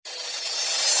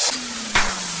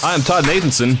I'm Todd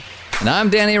Nathanson. And I'm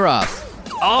Danny Roth.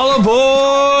 All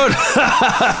aboard!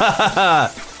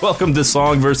 Welcome to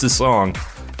Song vs. Song,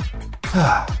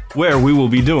 where we will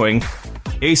be doing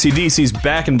AC/DC's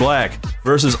Back in Black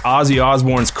versus Ozzy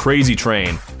Osbourne's Crazy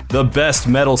Train, the best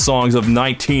metal songs of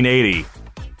 1980.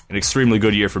 An extremely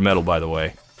good year for metal, by the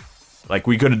way. Like,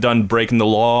 we could have done Breaking the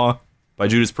Law by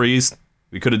Judas Priest.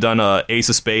 We could have done Ace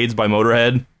of Spades by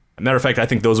Motorhead. As a matter of fact, I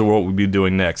think those are what we'll be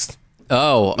doing next.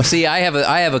 Oh, see, I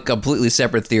have a completely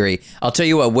separate theory. I'll tell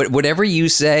you what, whatever you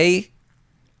say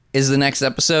is the next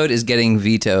episode is getting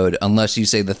vetoed unless you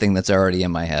say the thing that's already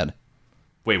in my head.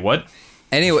 Wait, what?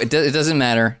 Anyway, it doesn't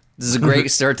matter. This is a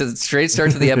great start to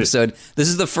the episode. This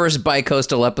is the first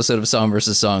bi-coastal episode of Song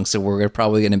vs. Song, so we're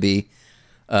probably going to be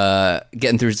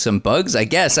getting through some bugs, I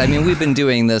guess. I mean, we've been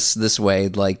doing this way,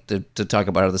 like to talk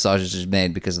about how the sausage is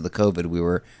made because of the COVID. We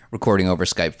were recording over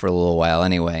Skype for a little while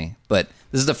anyway, but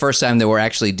this is the first time that we're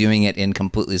actually doing it in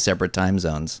completely separate time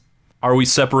zones. Are we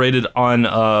separated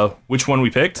on which one we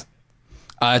picked?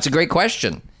 It's a great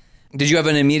question. Did you have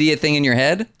an immediate thing in your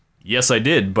head? Yes, I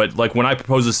did, but like when I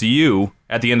proposed this to you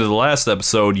at the end of the last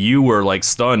episode, you were like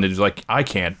stunned. It was like, I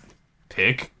can't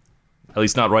pick, at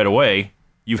least not right away.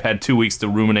 You've had 2 weeks to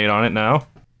ruminate on it now.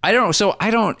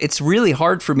 It's really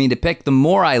hard for me to pick. The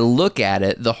more I look at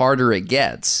it, the harder it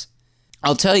gets.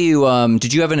 I'll tell you,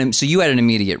 did you have so you had an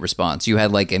immediate response. You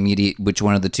had like immediate, which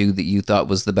one of the two that you thought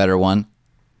was the better one?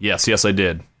 Yes, I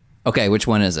did. Okay, which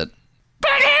one is it?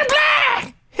 Back in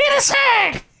Black! Hit us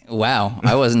hard! Wow,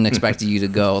 I wasn't expecting you to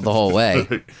go the whole way.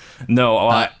 No,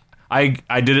 I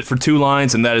did it for 2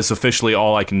 lines, and that is officially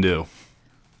all I can do.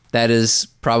 That is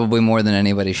probably more than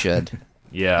anybody should.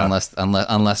 Yeah.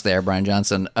 Unless they are Brian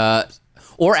Johnson.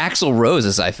 Or Axl Rose,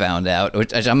 as I found out.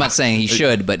 Which I'm not saying he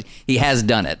should, but he has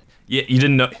done it. Yeah, you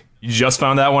didn't know? You just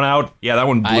found that one out? Yeah, that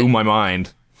one blew my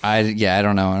mind. I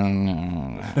don't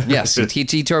know. Yes,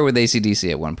 he toured with AC/DC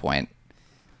at one point.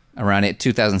 Around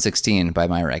 2016, by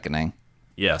my reckoning.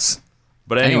 Yes.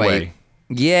 But anyway.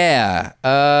 Yeah.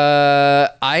 So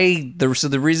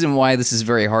the reason why this is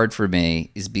very hard for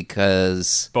me is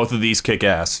because... both of these kick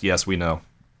ass. Yes, we know.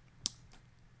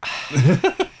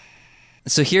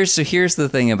 So here's the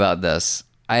thing about this.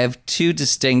 I have 2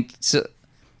 distinct... So,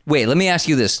 wait, let me ask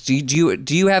you this. Do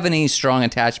you have any strong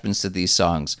attachments to these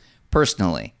songs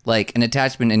personally? Like an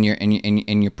attachment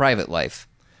in your private life?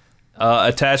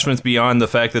 Attachments beyond the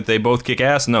fact that they both kick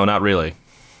ass? No, not really.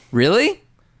 Really?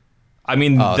 I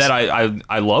mean,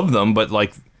 I love them, but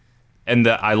like, and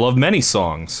that I love many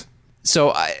songs.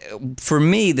 So for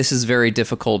me, this is very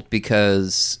difficult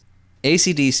because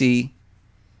AC/DC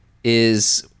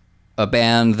is a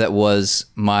band that was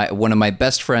one of my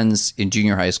best friends in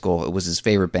junior high school. It was his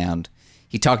favorite band.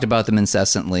 He talked about them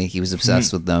incessantly. He was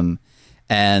obsessed with them.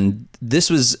 And this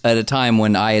was at a time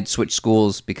when I had switched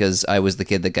schools because I was the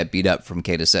kid that got beat up from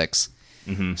K to 6.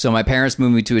 Mm-hmm. So my parents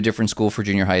moved me to a different school for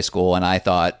junior high school, and I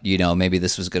thought, maybe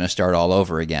this was going to start all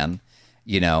over again,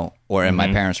 and my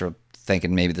parents were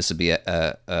thinking maybe this would be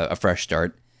a fresh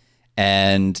start.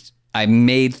 And I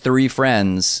made 3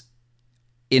 friends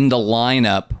in the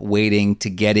lineup waiting to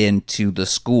get into the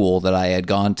school that I had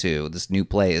gone to, this new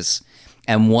place.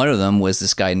 And one of them was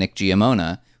this guy, Nick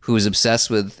Giamona, who was obsessed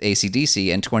with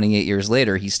AC/DC, and 28 years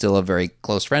later, he's still a very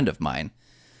close friend of mine.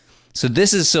 So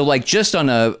this is just on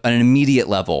an immediate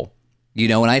level,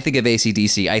 when I think of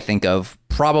AC/DC, I think of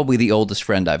probably the oldest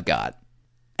friend I've got.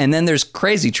 And then there's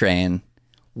Crazy Train,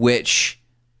 which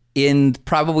in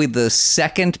probably the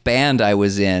second band I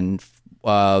was in,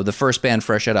 the first band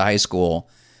fresh out of high school,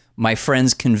 my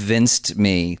friends convinced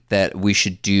me that we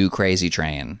should do Crazy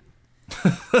Train.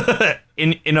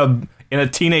 in a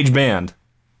teenage band.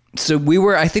 So we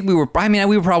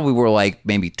probably were like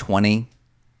maybe 20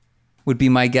 would be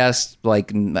my guess,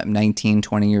 like 19,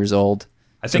 20 years old.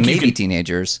 I think maybe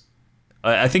teenagers.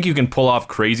 I think you can pull off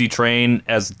Crazy Train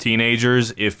as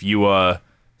teenagers if you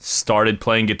started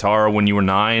playing guitar when you were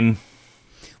 9.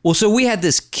 Well, so we had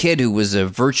this kid who was a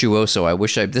virtuoso.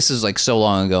 This is like so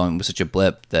long ago and was such a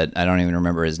blip that I don't even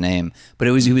remember his name. But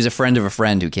he was a friend of a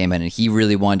friend who came in, and he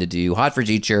really wanted to do Hot for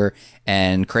Teacher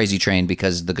and Crazy Train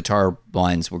because the guitar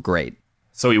lines were great.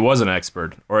 So he was an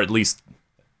expert, or at least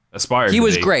aspired to be. He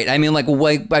was great. I mean,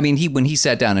 when he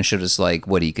sat down and showed us like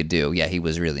what he could do, yeah, he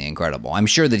was really incredible. I'm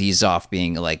sure that he's off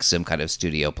being like some kind of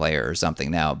studio player or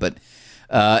something now, but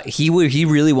he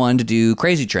really wanted to do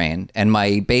Crazy Train, and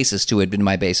my bassist, who had been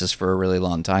my bassist for a really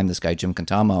long time, this guy Jim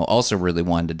Cantamo, also really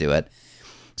wanted to do it.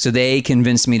 So they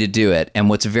convinced me to do it. And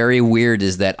what's very weird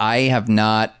is that I have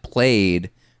not played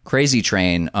Crazy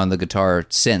Train on the guitar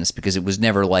since, because it was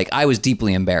never I was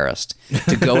deeply embarrassed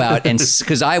to go out and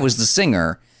because I was the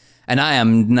singer. And I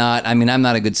am not. I mean, I'm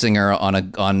not a good singer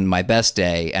on my best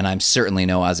day, and I'm certainly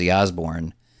no Ozzy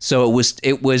Osbourne. So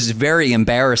it was very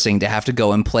embarrassing to have to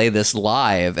go and play this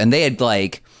live. And they had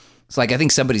like, it's like I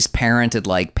think somebody's parent had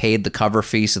like paid the cover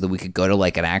fee so that we could go to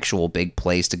like an actual big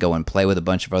place to go and play with a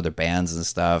bunch of other bands and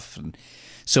stuff. And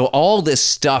so all this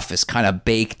stuff is kind of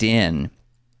baked in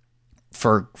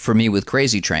for me with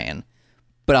Crazy Train.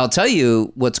 But I'll tell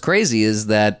you what's crazy is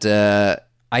that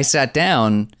I sat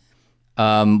down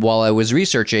while I was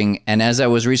researching, and as I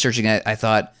was researching, I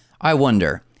thought, I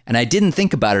wonder. And I didn't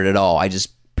think about it at all. I just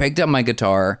picked up my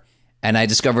guitar, and I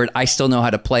discovered I still know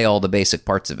how to play all the basic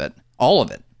parts of it. All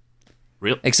of it.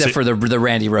 Really? Except for the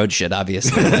Randy Rhoads shit,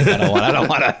 obviously. Like, I don't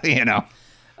want to,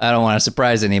 I don't want to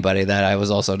surprise anybody that I was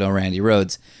also no Randy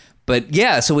Rhoads. But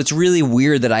yeah, so it's really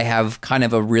weird that I have kind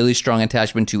of a really strong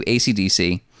attachment to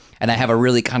AC/DC, and I have a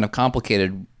really kind of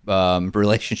complicated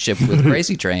relationship with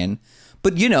Crazy Train.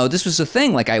 But this was the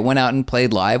thing. Like I went out and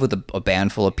played live with a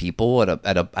band full of people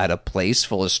at a place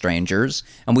full of strangers,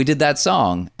 and we did that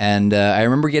song. And I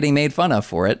remember getting made fun of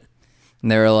for it.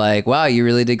 And they were like, "Wow, you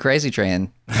really did Crazy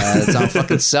Train. That song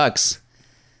fucking sucks."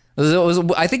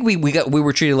 I think we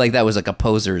were treated like that was like a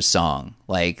poser's song,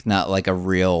 like not like a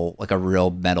real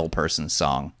metal person's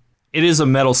song. It is a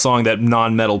metal song that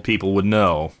non-metal people would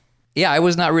know. Yeah, I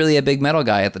was not really a big metal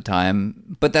guy at the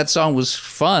time, but that song was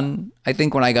fun. I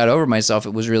think when I got over myself,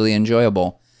 it was really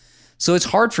enjoyable. So it's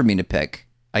hard for me to pick,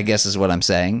 I guess is what I'm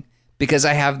saying, because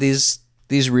I have these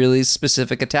really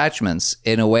specific attachments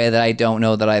in a way that I don't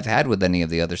know that I've had with any of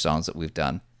the other songs that we've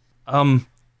done. Can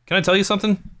I tell you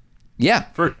something? Yeah.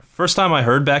 First time I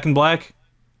heard Back in Black,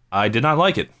 I did not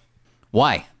like it.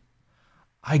 Why?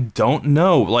 I don't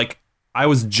know. Like, I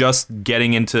was just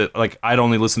getting into, like, I'd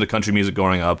only listened to country music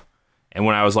growing up. And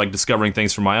when I was, like, discovering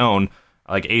things for my own,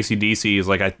 like, AC/DC is,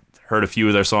 like, I heard a few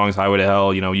of their songs, Highway to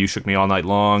Hell, You Shook Me All Night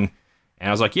Long. And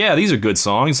I was like, yeah, these are good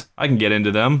songs. I can get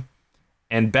into them.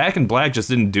 And Back in Black just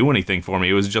didn't do anything for me.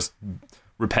 It was just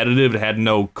repetitive. It had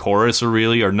no chorus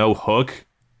or no hook.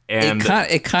 And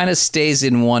it kind of stays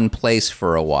in one place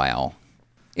for a while.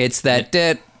 It's that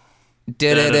and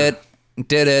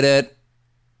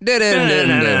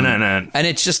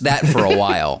it's just that for a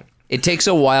while. It takes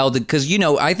a while because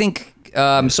I think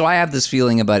so. I have this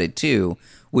feeling about it too,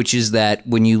 which is that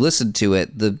when you listen to it,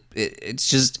 it's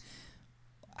just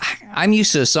I'm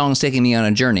used to songs taking me on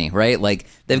a journey, right? Like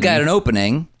they've got an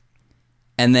opening,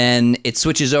 and then it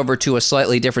switches over to a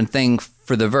slightly different thing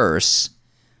for the verse.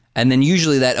 And then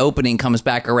usually that opening comes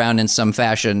back around in some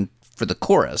fashion for the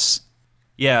chorus.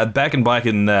 Yeah, Back in Black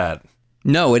isn't that.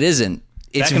 No, it isn't.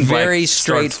 It's very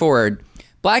straightforward.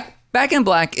 Back in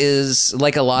Black is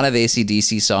like a lot of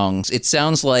AC/DC songs. It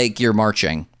sounds like you're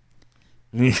marching.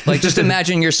 Like just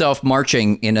imagine yourself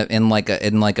marching in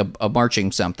a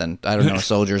marching something. I don't know,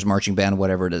 soldiers, marching band,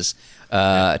 whatever it is.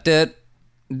 It's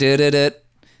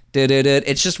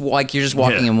just like you're just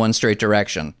walking in one straight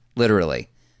direction, literally.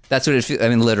 That's what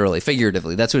literally,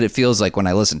 figuratively. That's what it feels like when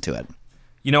I listen to it.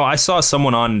 I saw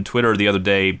someone on Twitter the other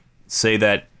day say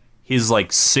that his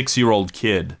 6-year-old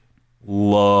kid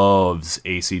loves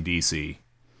AC/DC.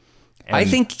 I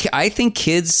think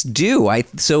kids do.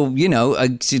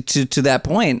 To that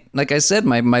point, like I said,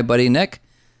 my buddy Nick,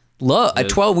 at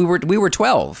 12 we were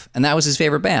 12, and that was his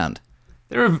favorite band.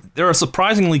 They're a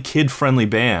surprisingly kid-friendly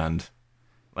band.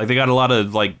 Like, they got a lot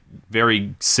of,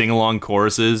 very sing-along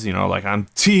choruses, like, I'm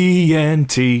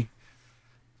TNT,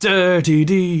 dirty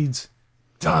deeds,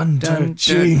 done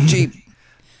cheap.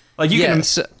 Like, you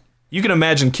can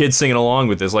imagine kids singing along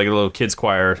with this, like a little kids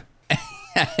choir.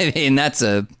 I mean, that's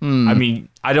a... I mean,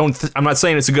 I'm not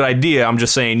saying it's a good idea, I'm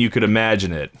just saying you could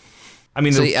imagine it. I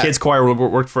mean, the kids choir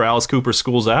worked for Alice Cooper's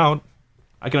Schools Out.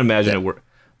 I can imagine it work.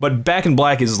 But Back in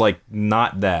Black is,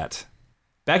 not that.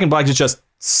 Back in Black is just...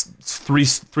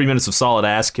 3 minutes of solid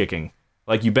ass kicking.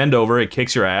 Like you bend over, it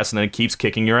kicks your ass, and then it keeps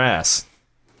kicking your ass.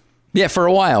 Yeah, for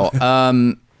a while.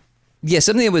 Something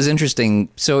that was interesting.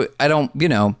 So I don't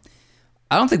think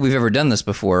we've ever done this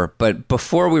before, but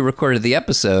before we recorded the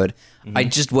episode, I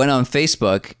just went on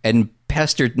Facebook and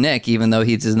pestered Nick, even though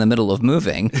he's in the middle of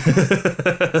moving.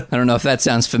 I don't know if that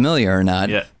sounds familiar or not,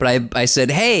 but I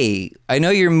said, hey, I know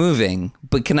you're moving,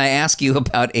 but can I ask you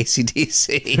about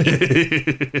AC/DC?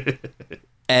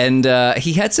 And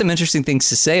he had some interesting things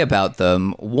to say about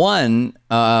them. One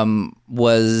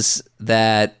was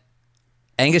that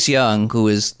Angus Young, who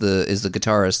is the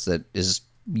guitarist that is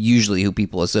usually who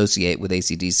people associate with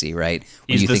AC/DC, right?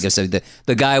 When you think of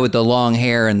the guy with the long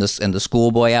hair and the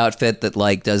schoolboy outfit that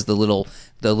does the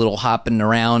little hopping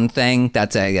around thing,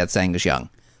 that's Angus Young.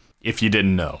 If you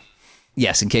didn't know.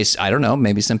 Yes, in case, I don't know,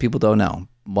 maybe some people don't know.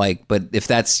 Like, but if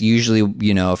that's usually,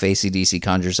 if AC/DC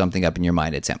conjures something up in your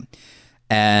mind, it's him.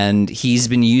 And he's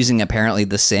been using apparently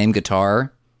the same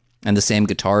guitar and the same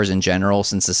guitars in general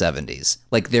since the 70s.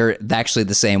 Like, they're actually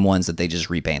the same ones that they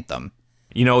just repaint them.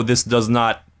 This does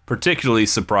not particularly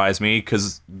surprise me,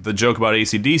 because the joke about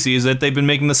AC/DC is that they've been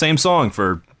making the same song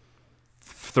for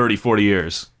 30, 40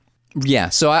 years. Yeah,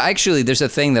 so there's a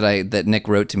thing that Nick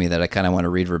wrote to me that I kind of want to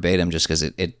read verbatim just because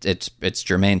it's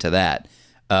germane to that.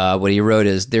 What he wrote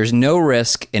is, there's no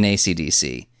risk in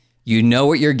AC/DC. You know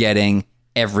what you're getting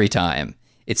every time.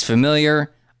 It's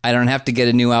familiar. I don't have to get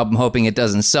a new album hoping it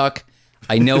doesn't suck.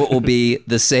 I know it will be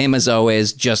the same as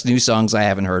always, just new songs I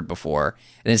haven't heard before.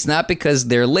 And it's not because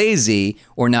they're lazy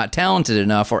or not talented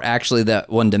enough or actually that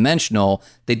one-dimensional.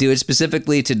 They do it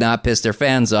specifically to not piss their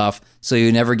fans off, so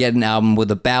you never get an album with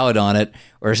a ballad on it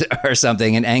or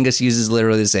something. And Angus uses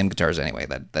literally the same guitars anyway.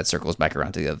 That circles back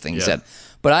around to the other thing you said.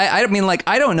 But I mean, like,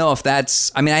 I don't know if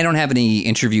that's... I mean, I don't have any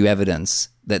interview evidence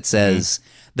that says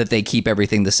that they keep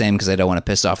everything the same because they don't want to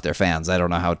piss off their fans. I don't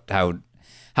know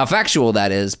how factual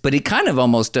that is, but it kind of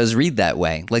almost does read that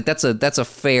way. Like, that's a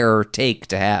fair take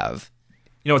to have.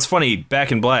 It's funny,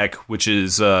 Back in Black, which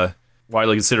is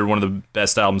widely considered one of the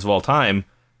best albums of all time,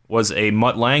 was a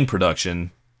Mutt Lange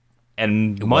production.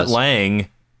 And Mutt Lange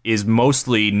is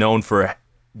mostly known for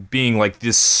being like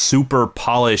this super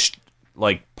polished,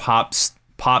 like pop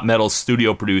metal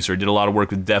studio producer. Did a lot of work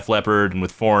with Def Leppard and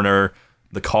with Foreigner,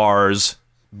 The Cars.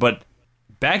 But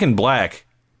Back in Black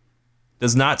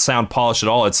does not sound polished at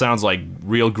all. It sounds like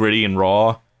real gritty and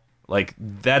raw. Like,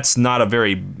 that's not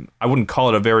I wouldn't call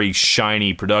it a very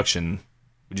shiny production.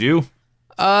 Would you?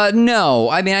 No.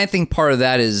 I mean, I think part of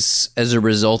that is as a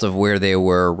result of where they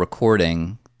were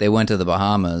recording. They went to the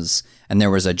Bahamas, and there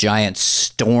was a giant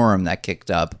storm that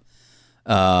kicked up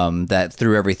that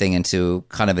threw everything into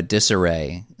kind of a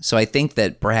disarray. So I think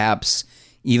that perhaps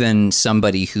even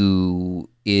somebody who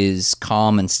is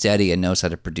calm and steady and knows how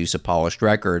to produce a polished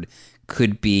record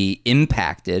could be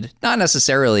impacted, not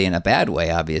necessarily in a bad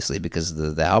way, obviously, because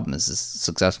the album is as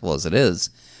successful as it is,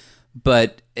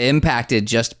 but impacted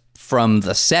just from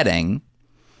the setting.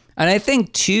 And I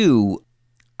think, too,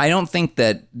 I don't think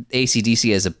that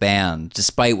AC/DC as a band,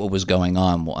 despite what was going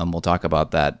on, and we'll talk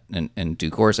about that in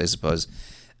due course, I suppose,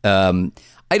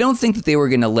 I don't think that they were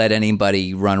going to let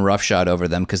anybody run roughshod over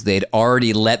them because they'd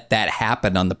already let that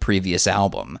happen on the previous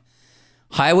album.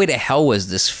 Highway to Hell was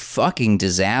this fucking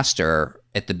disaster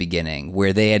at the beginning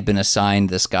where they had been assigned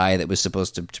this guy that was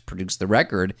supposed to produce the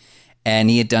record, and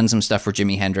he had done some stuff for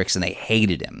Jimi Hendrix, and they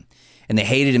hated him. And they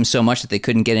hated him so much that they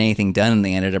couldn't get anything done, and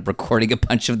they ended up recording a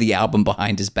bunch of the album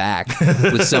behind his back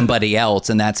with somebody else,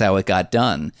 and that's how it got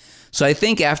done. So I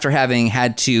think after having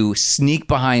had to sneak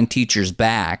behind Teacher's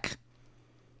back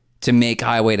to make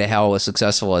Highway to Hell as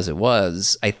successful as it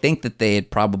was, I think that they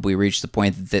had probably reached the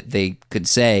point that they could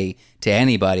say to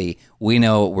anybody, we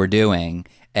know what we're doing,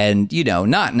 and,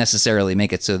 not necessarily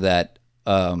make it so that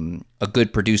a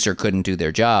good producer couldn't do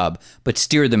their job, but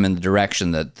steer them in the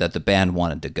direction that the band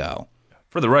wanted to go.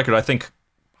 For the record, I think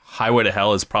Highway to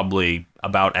Hell is probably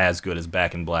about as good as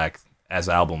Back in Black as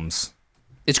albums.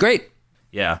 It's great.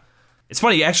 Yeah. It's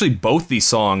funny, actually, both these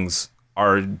songs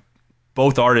are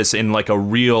both artists in like a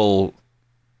real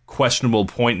questionable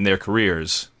point in their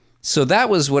careers. So that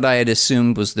was what I had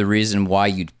assumed was the reason why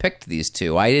you'd picked these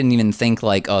two. I didn't even think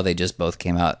like, oh, they just both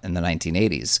came out in the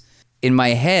 1980s. In my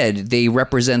head, they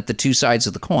represent the two sides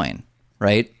of the coin,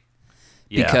 right?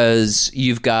 Yeah. Because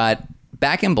you've got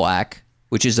Back in Black,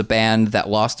 which is a band that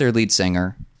lost their lead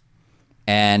singer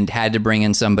and had to bring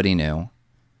in somebody new.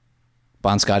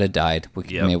 Bon Scott had died.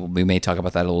 We may talk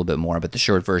about that a little bit more, but the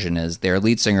short version is their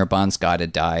lead singer, Bon Scott,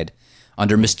 had died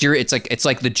under mysterious... It's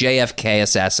like the JFK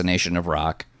assassination of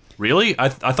rock. Really? I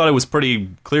thought it was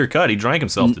pretty clear-cut. He drank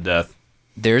himself to death.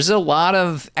 There's a lot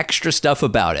of extra stuff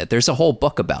about it. There's a whole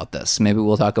book about this. Maybe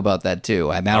we'll talk about that too.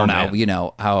 I don't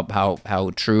know,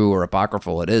 how true or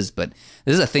apocryphal it is, but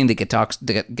this is a thing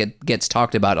that gets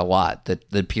talked about a lot,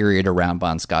 the period around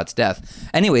Bon Scott's death.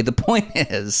 Anyway, the point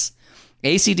is,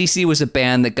 AC/DC was a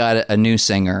band that got a new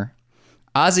singer.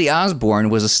 Ozzy Osbourne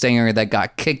was a singer that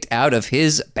got kicked out of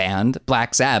his band,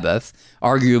 Black Sabbath,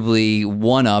 arguably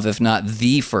one of, if not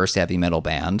the first heavy metal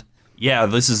band. Yeah,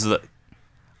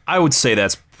 I would say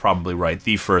that's probably right,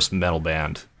 the first metal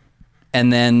band.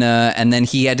 And then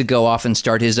he had to go off and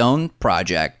start his own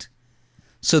project.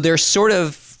 So they're sort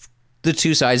of the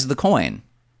two sides of the coin.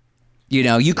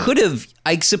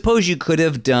 I suppose you could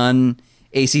have done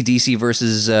AC/DC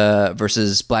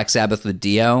versus Black Sabbath with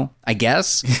Dio, I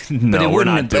guess. No, but it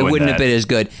wouldn't have that. been as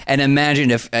good. And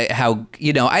imagine if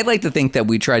I'd like to think that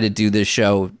we try to do this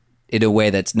show in a way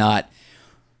that's not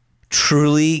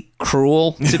truly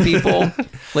cruel to people.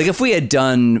 Like if we had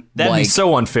done That'd like, be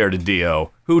so unfair to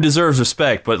Dio, who deserves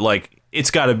respect, but like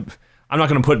it's got to. I'm not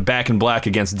going to put Back in Black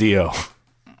against Dio.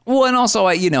 well, and also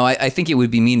I think it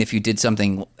would be mean if you did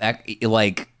something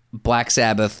like Black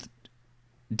Sabbath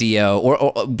Dio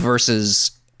or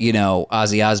versus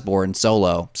Ozzy Osbourne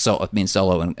solo. So I mean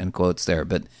solo in quotes there,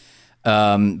 but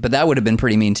that would have been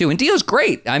pretty mean too. And Dio's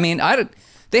great. I mean,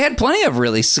 they had plenty of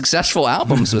really successful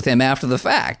albums with him after the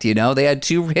fact. They had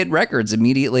 2 hit records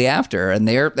immediately after, and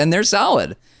they're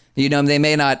solid. They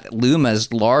may not loom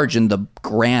as large in the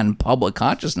grand public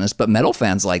consciousness, but metal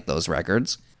fans like those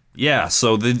records. Yeah,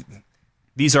 so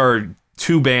these are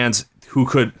 2 bands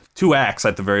 2 acts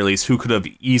at the very least, who could have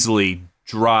easily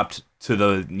dropped to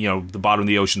the the bottom of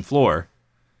the ocean floor,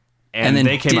 and then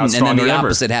they came out stronger and then the than ever.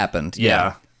 opposite happened.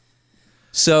 Yeah.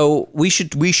 So we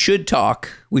should talk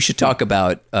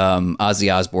about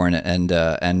Ozzy Osbourne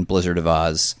and Blizzard of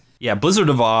Oz. Yeah, Blizzard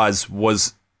of Oz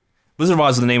was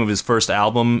the name of his first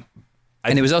album.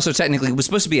 And it was also technically, it was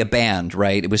supposed to be a band,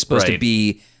 right? It was supposed to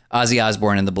be Ozzy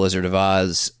Osbourne and the Blizzard of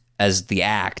Oz as the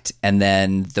act, and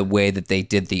then the way that they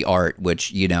did the art,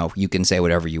 which, you can say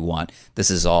whatever you want.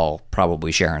 This is all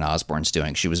probably Sharon Osbourne's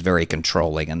doing. She was very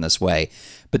controlling in this way.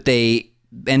 But they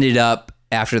ended up,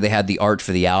 after they had the art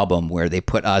for the album, where they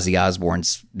put Ozzy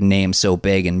Osbourne's name so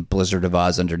big and Blizzard of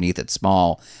Oz underneath it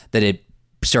small, that it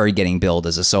started getting billed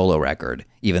as a solo record,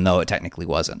 even though it technically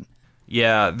wasn't.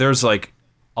 Yeah, there's like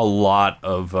a lot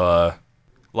of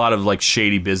like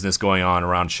shady business going on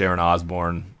around Sharon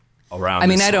Osbourne. Around. I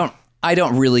mean, I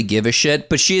don't really give a shit,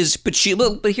 but but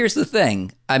here's the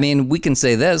thing. I mean, we can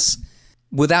say this: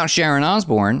 without Sharon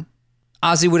Osbourne,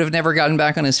 Ozzy would have never gotten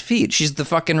back on his feet. She's the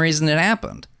fucking reason it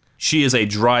happened. She is a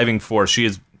driving force. She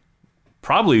is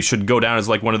probably should go down as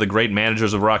like one of the great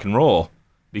managers of rock and roll,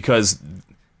 because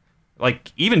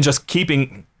like even just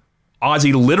keeping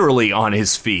Ozzy literally on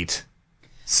his feet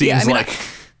seems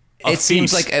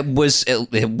seems like it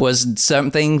was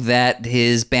something that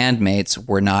his bandmates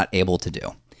were not able to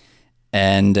do,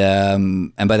 and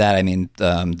by that I mean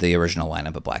the original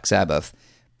lineup of Black Sabbath.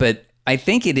 But I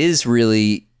think it is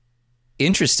really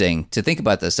interesting to think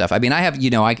about this stuff. I mean, I have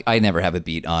I never have a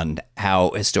beat on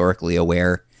how historically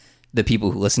aware the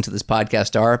people who listen to this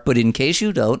podcast are, but in case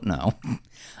you don't know,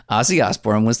 Ozzy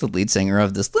Osbourne was the lead singer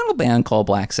of this little band called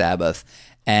Black Sabbath,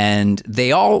 and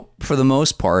they all, for the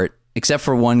most part, except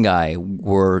for one guy,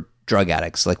 were drug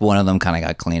addicts. Like one of them kind of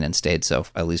got clean and stayed so,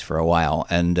 at least for a while.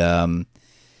 And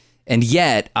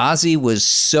yet Ozzy was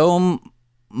so,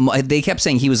 they kept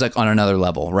saying he was like on another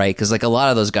level, right? Because like a lot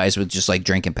of those guys would just like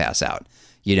drink and pass out,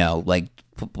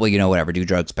 whatever, do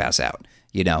drugs, pass out,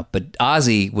 But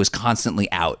Ozzy was constantly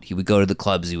out. He would go to the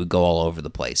clubs. He would go all over the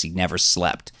place. He never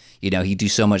slept. He'd do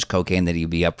so much cocaine that he'd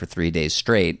be up for 3 days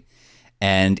straight.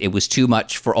 And it was too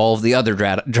much for all of the other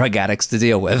drug addicts to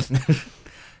deal with.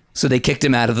 So they kicked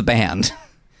him out of the band.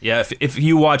 Yeah, if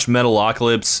you watch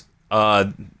Metalocalypse,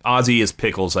 Ozzy is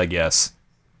Pickles, I guess.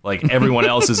 Like, everyone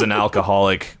else is an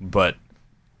alcoholic, but,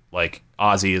 like,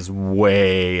 Ozzy is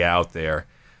way out there.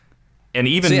 And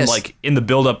even, like, in the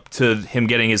build-up to him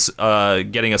getting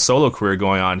a solo career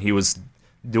going on, he was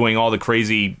doing all the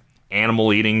crazy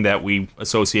animal eating that we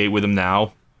associate with him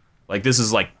now. Like, this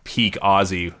is, like, peak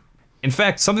Ozzy. In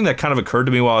fact, something that kind of occurred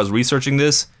to me while I was researching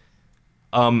this,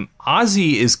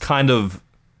 Ozzy is kind of,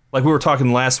 like we were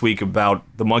talking last week about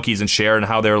the Monkees and Cher and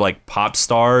how they're like pop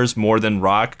stars more than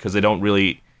rock, because they don't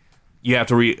really, you have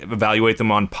to evaluate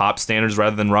them on pop standards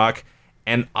rather than rock.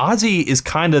 And Ozzy is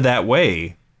kind of that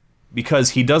way,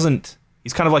 because he's kind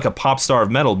of like a pop star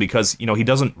of metal, because, he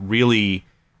doesn't really,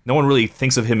 no one really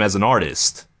thinks of him as an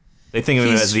artist. They think of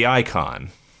him as the icon.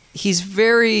 He's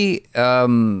very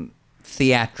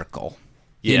theatrical.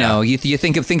 Yeah. You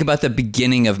think about the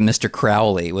beginning of Mr.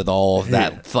 Crowley with all of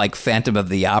that like Phantom of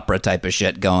the Opera type of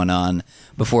shit going on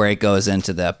before it goes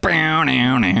into the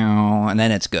and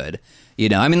then it's good.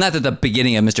 I mean, not that the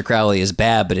beginning of Mr. Crowley is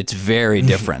bad, but it's very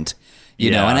different.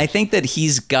 And I think that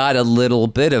he's got a little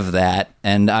bit of that,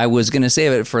 and I was going to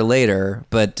save it for later,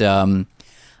 but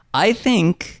I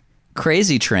think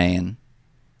Crazy Train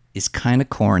is kind of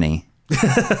corny.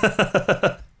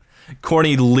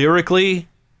 Corny lyrically?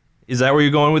 Is that where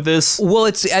you're going with this? Well,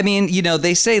 they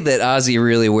say that Ozzy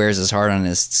really wears his heart on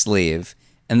his sleeve.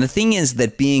 And the thing is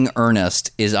that being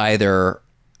earnest is either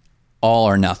all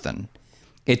or nothing.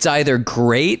 It's either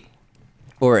great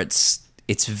or it's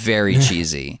very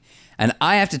cheesy. And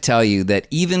I have to tell you that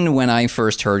even when I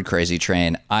first heard Crazy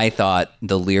Train, I thought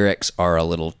the lyrics are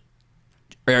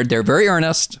they're very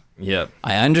earnest. Yeah.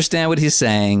 I understand what he's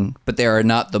saying, but they are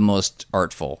not the most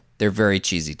artful. They're very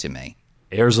cheesy to me.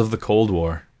 Heirs of the Cold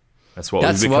War. That's what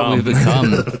That's we've become. what we've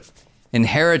become.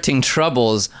 Inheriting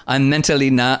troubles. I'm mentally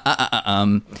not.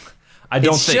 I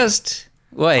don't It's think. just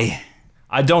wait.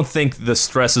 I don't think the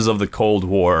stresses of the Cold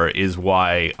War is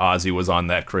why Ozzy was on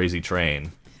that crazy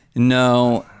train.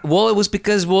 No. Well, it was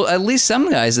because at least some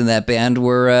guys in that band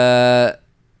were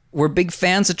big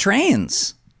fans of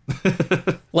trains.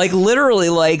 Like literally,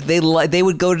 like they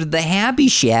would go to the Happy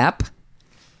Shop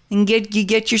and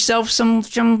get yourself some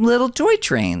little toy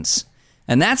trains.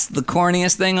 And that's the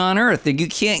corniest thing on earth. You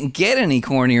can't get any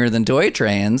cornier than toy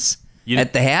trains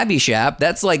at the Happy Shop.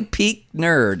 That's like peak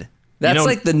nerd. That's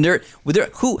like the nerd.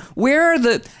 Where are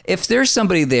the? If there's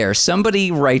somebody there,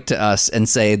 somebody write to us and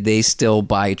say they still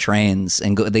buy trains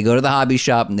and they go to the hobby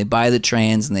shop and they buy the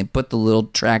trains and they put the little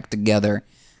track together.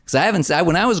 Because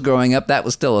when I was growing up, that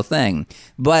was still a thing.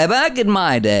 But back in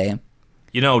my day,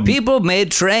 people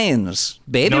made trains,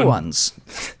 baby ones.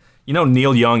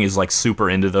 Neil Young is like super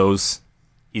into those.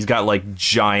 He's got like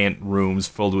giant rooms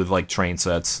filled with like train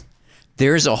sets.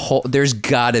 There's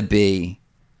gotta be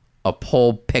a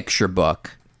whole picture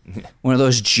book, one of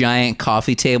those giant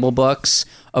coffee table books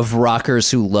of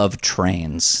rockers who love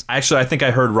trains. Actually, I think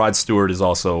I heard Rod Stewart is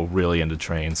also really into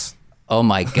trains. Oh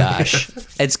my gosh.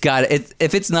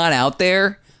 If it's not out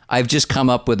there, I've just come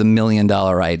up with $1 million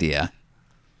idea.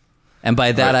 And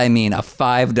by that I mean a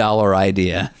 $5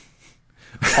 idea.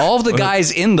 All of the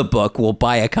guys in the book will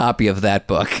buy a copy of that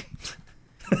book.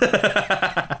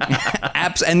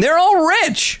 And they're all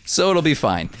rich, so it'll be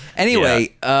fine.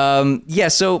 Anyway,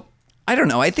 so I don't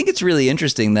know. I think it's really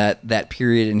interesting that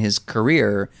period in his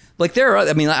career. Like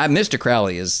Mr.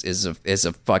 Crowley is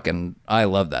a fucking. I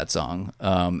love that song.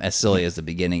 As silly as the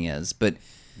beginning is, but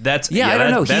I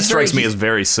don't know. That strikes me as a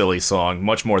very silly song,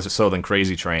 much more so than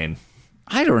Crazy Train.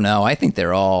 I don't know. I think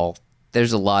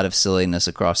there's a lot of silliness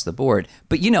across the board.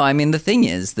 But the thing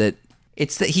is that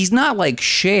it's that he's not like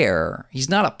Cher. He's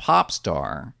not a pop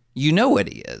star. You know what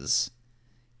he is.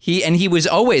 He was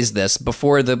always this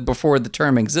before the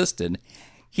term existed.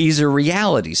 He's a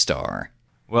reality star.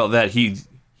 Well, that he's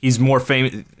more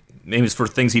famous for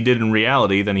things he did in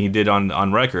reality than he did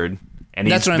on record.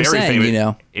 And that's what I'm saying,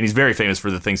 And he's very famous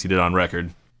for the things he did on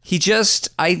record. He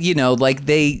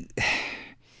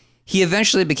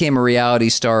eventually became a reality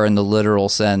star in the literal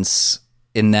sense,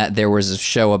 in that there was a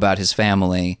show about his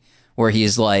family where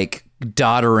he's like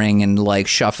doddering and like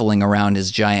shuffling around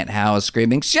his giant house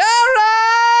screaming, "Sharon!"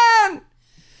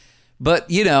 But,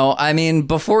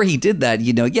 before he did that,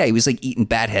 he was like eating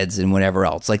bat heads and whatever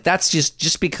else. Like that's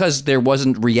just because there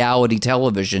wasn't reality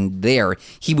television there,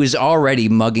 he was already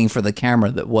mugging for the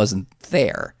camera that wasn't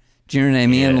there. Do you know what I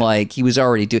mean? Yeah. Like he was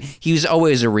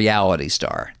always a reality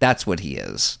star. That's what he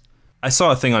is. I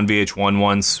saw a thing on VH1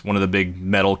 once, one of the big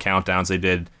metal countdowns they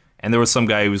did, and there was some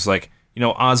guy who was like,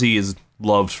 Ozzy is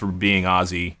loved for being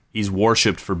Ozzy. He's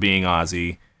worshipped for being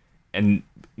Ozzy, and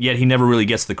yet he never really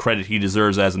gets the credit he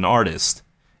deserves as an artist.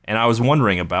 And I was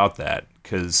wondering about that,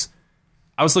 because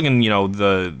I was looking,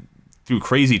 through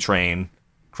Crazy Train.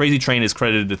 Crazy Train is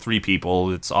credited to 3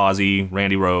 people. It's Ozzy,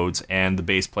 Randy Rhoads, and the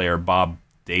bass player Bob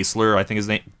Daisley, I think his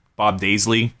name, Bob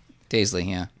Daisley. Daisley,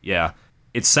 yeah. Yeah.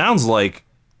 It sounds like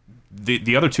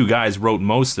the other 2 guys wrote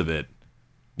most of it.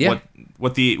 Yeah.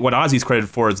 What Ozzy's credited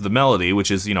for is the melody,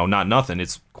 which is, not nothing.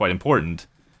 It's quite important.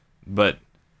 But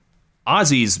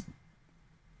Ozzy's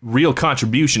real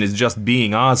contribution is just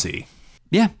being Ozzy.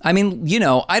 Yeah.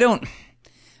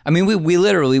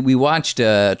 We watched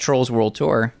Trolls World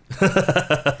Tour.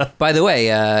 By the way,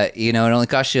 it only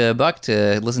costs you $1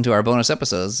 to listen to our bonus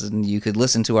episodes, and you could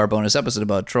listen to our bonus episode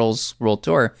about Trolls World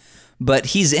Tour. But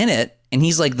he's in it, and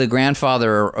he's like the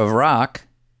grandfather of rock.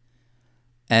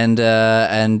 And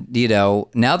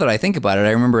now that I think about it,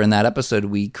 I remember in that episode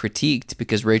we critiqued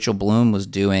because Rachel Bloom was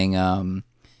doing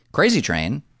Crazy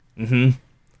Train. Mm-hmm.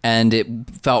 And it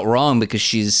felt wrong because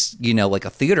she's, like a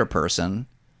theater person.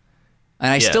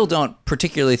 And I still don't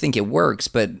particularly think it works,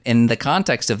 but in the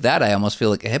context of that, I almost feel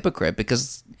like a hypocrite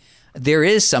because there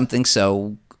is something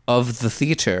so of the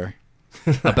theater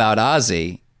about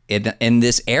Ozzy in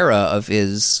this era of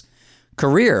his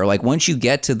career. Like once you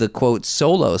get to the quote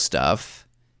solo stuff,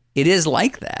 it is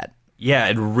like that. Yeah,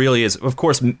 it really is. Of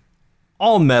course,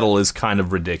 all metal is kind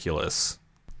of ridiculous.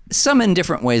 Some in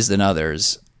different ways than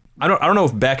others. I don't know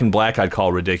if Back in Black I'd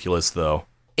call ridiculous though.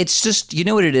 It's just, you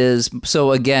know what it is?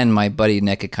 So again, my buddy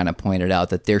Nick had kind of pointed out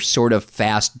that they're sort of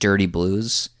fast, dirty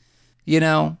blues.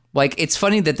 Like it's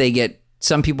funny that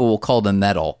some people will call them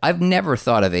metal. I've never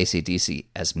thought of AC/DC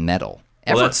as metal.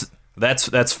 Ever. Well,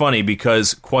 that's funny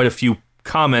because quite a few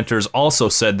commenters also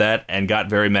said that and got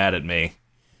very mad at me.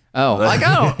 Oh, like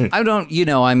I don't. You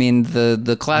know, I mean,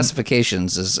 the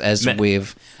classifications as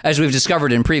we've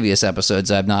discovered in previous episodes,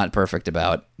 I'm not perfect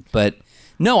about. But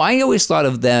no, I always thought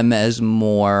of them as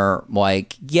more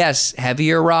like, yes,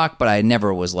 heavier rock, but I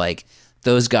never was like,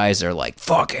 those guys are like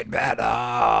fucking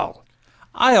metal.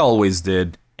 I always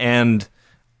did, and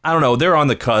I don't know. They're on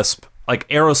the cusp. Like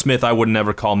Aerosmith, I would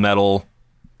never call metal.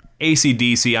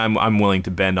 AC/DC, I'm willing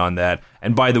to bend on that.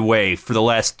 And by the way, for the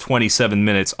last 27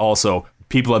 minutes, also.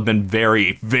 People have been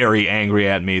very, very angry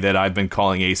at me that I've been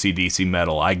calling AC/DC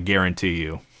metal. I guarantee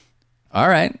you. All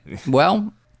right.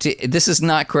 Well, this is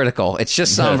not critical. It's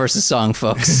just song versus song,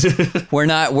 folks. We're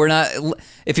not.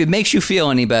 If it makes you feel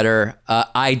any better,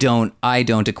 I don't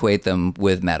equate them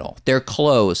with metal. They're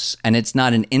close, and it's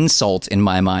not an insult in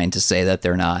my mind to say that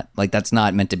they're not. Like, that's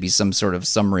not meant to be some sort of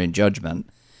summary judgment.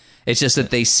 It's just that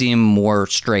they seem more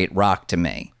straight rock to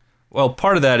me. Well,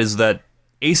 part of that is that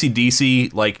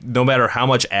AC/DC, like, no matter how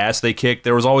much ass they kicked,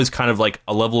 there was always kind of like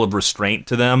a level of restraint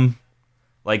to them.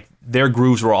 Like, their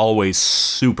grooves were always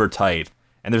super tight,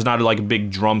 and there's not like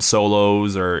big drum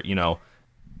solos or, you know,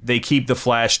 they keep the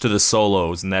flash to the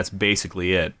solos, and that's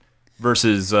basically it.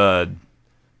 Versus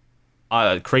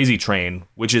Crazy Train,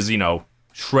 which is, you know,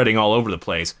 shredding all over the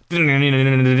place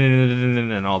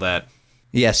and all that.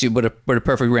 Yes, what a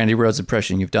perfect Randy Rhoads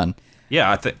impression you've done.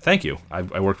 Yeah, thank you.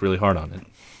 I worked really hard on it.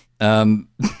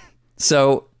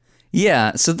 So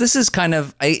this is kind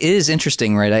of, it is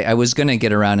interesting, right? I was going to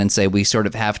get around and say we sort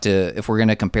of have to, if we're going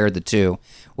to compare the two,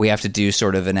 we have to do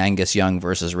sort of an Angus Young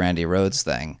versus Randy Rhoads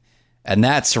thing. And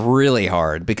that's really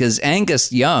hard because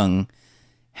Angus Young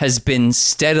has been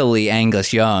steadily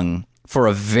Angus Young for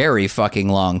a very fucking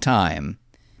long time.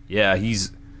 Yeah,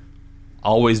 he's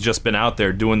always just been out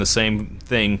there doing the same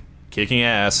thing, kicking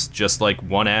ass, just like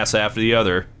one ass after the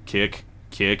other. Kick,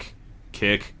 kick,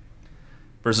 kick.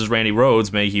 Versus Randy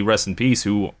Rhoads, may he rest in peace,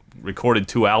 who recorded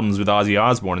 2 albums with Ozzy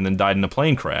Osbourne and then died in a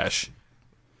plane crash.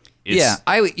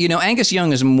 Angus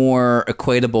Young is more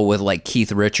equatable with like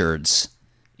Keith Richards.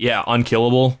 Yeah,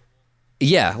 unkillable.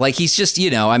 Yeah, like he's just,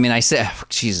 I say,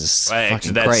 Jesus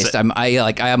fucking Christ.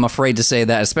 I'm afraid to say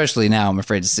that, especially now. I'm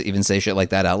afraid to even say shit like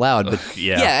that out loud. But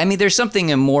yeah, I mean, there's something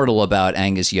immortal about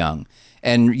Angus Young,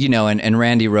 and and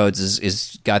Randy Rhoads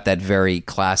is got that very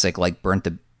classic, like burnt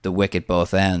the wick at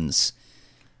both ends,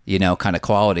 kind of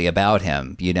quality about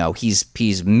him.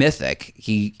 He's mythic.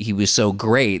 He was so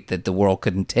great that the world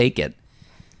couldn't take it.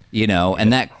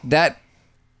 And that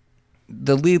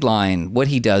the lead line, what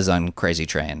he does on Crazy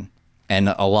Train, and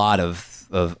a lot of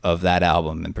that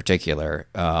album in particular,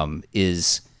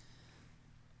 is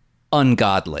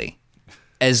ungodly.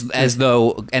 As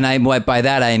though, and by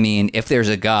that I mean, if there's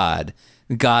a God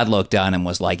looked down and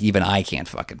was like, even I can't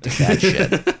fucking do that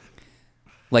shit.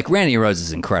 Like, Randy Rhoads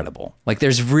is incredible. Like,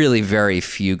 there's really very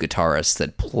few guitarists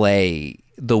that play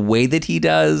the way that he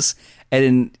does.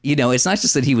 And, it's not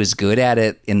just that he was good at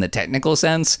it in the technical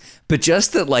sense, but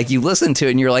just that, like, you listen to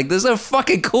it and you're like, this is the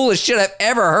fucking coolest shit I've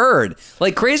ever heard.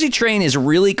 Like, Crazy Train is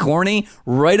really corny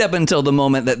right up until the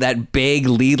moment that big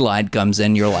lead line comes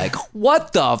in. You're like,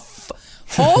 what the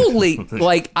holy,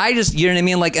 like, I just, you know what I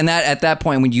mean? Like, and that, at that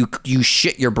point when you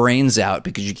shit your brains out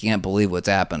because you can't believe what's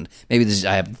happened. Maybe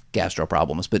I have gastro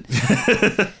problems, but,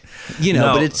 but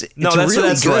it's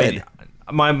really good. Right.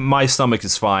 My stomach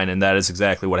is fine, and that is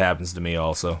exactly what happens to me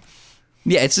also.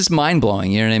 Yeah, it's just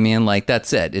mind-blowing, you know what I mean? Like,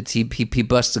 that's it. It's he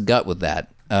busts a gut with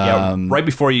that. Right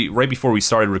before we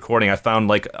started recording, I found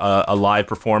like a live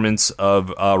performance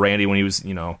of Randy when he was,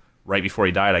 right before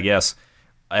he died, I guess.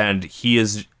 And he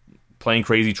is playing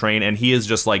Crazy Train, and he is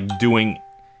just doing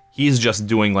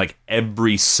like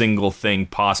every single thing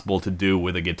possible to do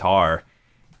with a guitar.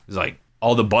 It's like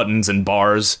all the buttons and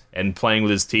bars and playing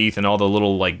with his teeth and all the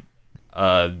little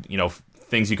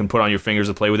things you can put on your fingers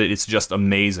to play with it. It's just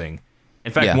amazing.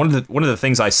 In fact, one of the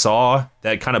things I saw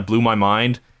that kind of blew my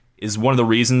mind is one of the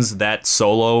reasons that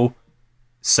solo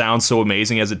sounds so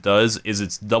amazing as it does is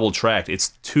it's double tracked. It's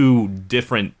 2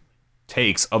 different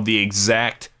takes of the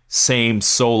exact same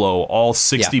solo, all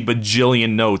 60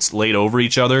 bajillion notes laid over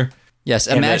each other. Yes,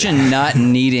 imagine not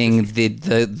needing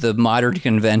the modern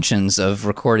conventions of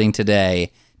recording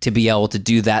today to be able to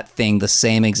do that thing the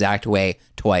same exact way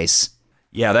twice.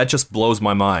 Yeah, that just blows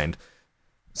my mind.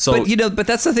 So, but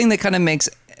that's the thing that kind of makes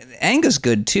Angus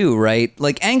good too, right?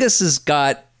 Like, Angus has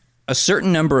got a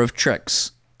certain number of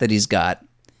tricks that he's got,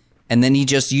 and then he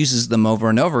just uses them over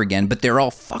and over again, but they're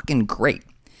all fucking great.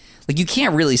 Like, you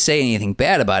can't really say anything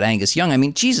bad about Angus Young. I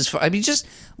mean, Jesus, just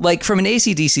like from an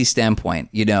AC/DC standpoint,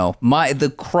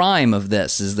 the crime of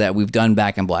this is that we've done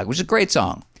Back in Black, which is a great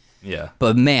song. Yeah.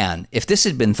 But man, if this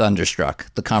had been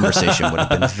Thunderstruck, the conversation would have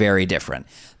been very different.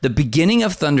 The beginning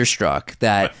of Thunderstruck,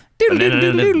 that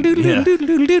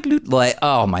like,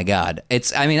 oh my God.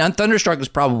 Thunderstruck is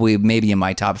probably maybe in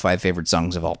my top 5 favorite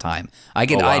songs of all time. I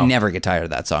never get tired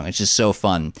of that song. It's just so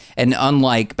fun. And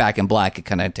unlike Back in Black, it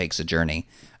kind of takes a journey.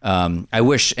 I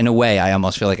wish, in a way, I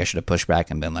almost feel like I should have pushed back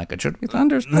and been like, it should be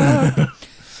Thunderstruck.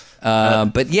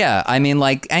 But yeah, I mean,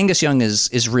 like, Angus Young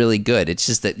is really good. It's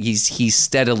just that he's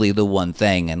steadily the one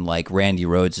thing, and like Randy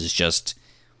Rhoads is just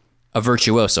a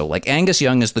virtuoso. Like, Angus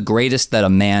Young is the greatest that a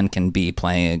man can be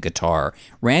playing a guitar.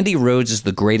 Randy Rhoads is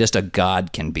the greatest a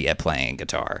god can be at playing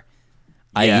guitar.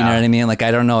 You know what I mean? Like,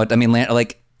 I don't know. I mean,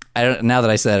 like, I don't. Now that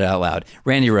I said it out loud,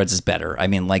 Randy Rhoads is better. I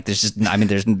mean, like,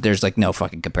 there's like no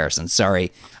fucking comparison.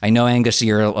 Sorry, I know, Angus,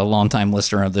 you're a longtime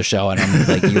listener of the show, and I'm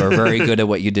like, you are very good at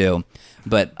what you do,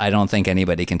 but I don't think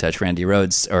anybody can touch Randy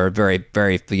Rhoads, or very,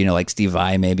 very, like Steve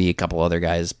Vai, maybe a couple other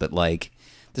guys, but like,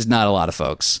 there's not a lot of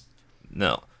folks.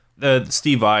 No, the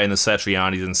Steve Vai and the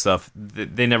Satrianis and stuff,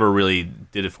 they never really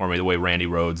did it for me the way Randy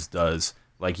Rhoads does.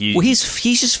 Like, he's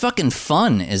just fucking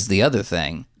fun is the other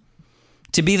thing.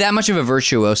 To be that much of a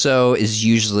virtuoso is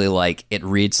usually like, it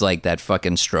reads like that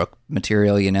fucking Stroke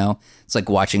material, you know? It's like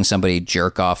watching somebody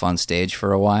jerk off on stage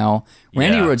for a while.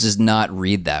 Randy Rhoads does not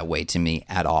read that way to me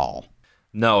at all.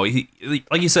 No,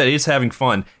 like you said, he's having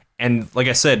fun. And like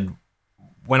I said,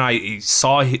 when I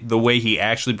saw the way he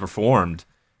actually performed,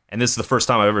 and this is the first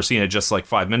time I've ever seen it just like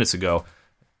 5 minutes ago,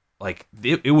 like,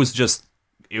 it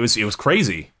was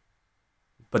crazy.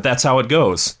 But that's how it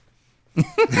goes.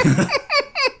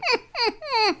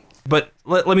 But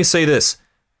let me say this.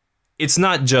 It's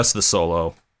not just the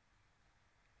solo.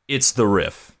 It's the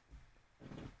riff.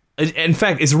 In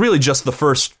fact, it's really just the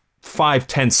first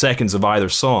 5-10 seconds of either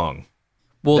song.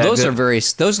 Well, those are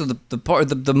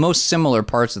the most similar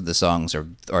parts of the songs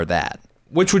are that.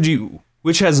 Which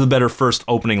has the better first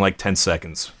opening like 10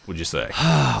 seconds, would you say?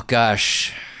 Oh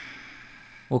gosh.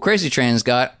 Well, Crazy Train's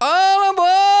got all aboard.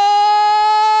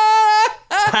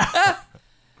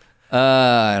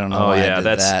 I don't know why I did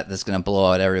that. That's going to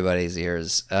blow out everybody's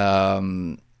ears.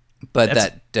 But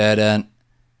that da-dun,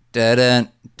 da-dun,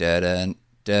 da-dun,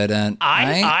 da-dun,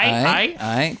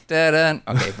 I, da-dun.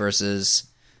 Okay, versus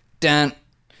dun,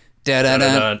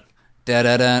 da-dun,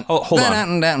 da-dun. Oh, hold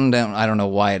on. I don't know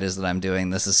why it is that I'm doing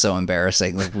this. Is so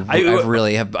embarrassing. Like,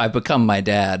 I've become my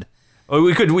dad. Oh,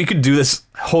 we could do this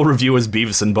whole review as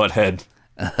Beavis and Butthead.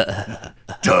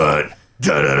 Dun,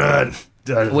 dun, dun, dun.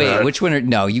 Wait, which one?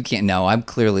 No, you can't. No, I'm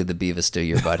clearly the Beavis to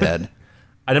your Butthead.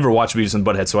 I never watched Beavis and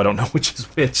Butthead, so I don't know which is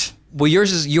which. Well,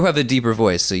 yours is, you have a deeper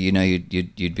voice, so you know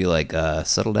you'd be like,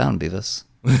 settle down, Beavis,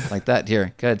 like that.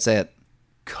 Here, go ahead, say it.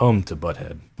 Come to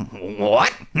Butthead.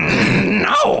 What?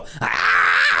 No.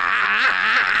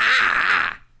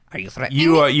 Are you threatening?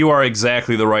 You are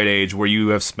exactly the right age where you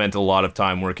have spent a lot of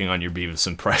time working on your Beavis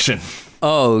impression.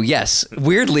 Oh, yes.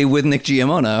 Weirdly, with Nick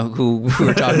Giammona, who we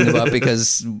were talking about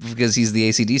because he's the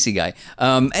AC/DC guy.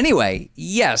 Anyway,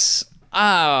 yes.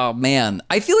 Oh, man.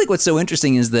 I feel like what's so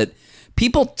interesting is that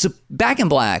Back in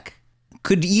Black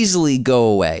could easily go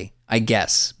away, I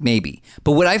guess, maybe.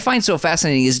 But what I find so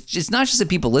fascinating is it's not just that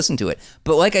people listen to it,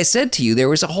 but like I said to you,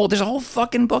 there's a whole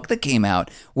fucking book that came out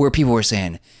where people were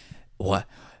saying, what?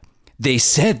 They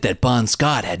said that Bon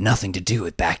Scott had nothing to do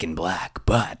with Back in Black,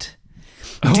 but...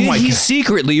 Did he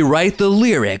secretly write the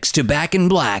lyrics to Back in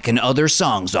Black and other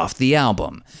songs off the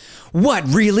album? What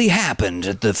really happened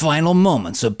at the final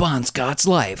moments of Bon Scott's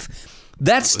life?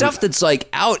 That's stuff that's like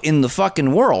out in the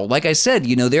fucking world. Like I said,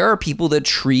 you know, there are people that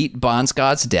treat Bon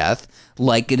Scott's death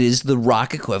like it is the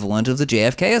rock equivalent of the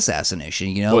JFK assassination.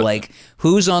 You know, like,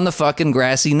 who's on the fucking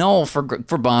grassy knoll for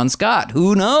Bon Scott?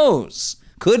 Who knows?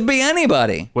 Could be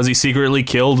anybody. Was he secretly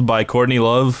killed by Courtney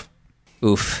Love?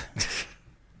 Oof.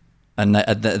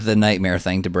 The nightmare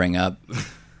thing to bring up.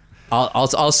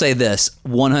 I'll say this: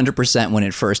 100% when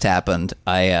it first happened,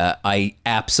 I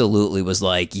absolutely was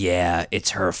like, yeah, it's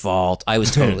her fault. I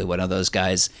was totally one of those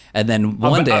guys. And then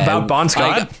one day about Bon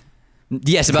Scott.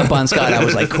 Yes, about Bon Scott. I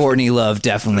was like, Courtney Love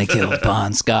definitely killed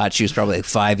Bon Scott. She was probably like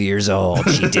 5 years old.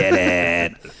 She did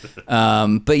it.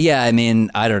 But yeah, I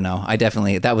mean, I don't know. I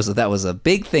definitely that was a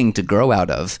big thing to grow out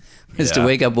of. Is to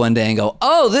wake up one day and go,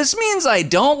 oh, this means I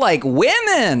don't like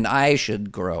women. I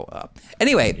should grow up.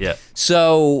 Anyway,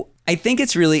 so I think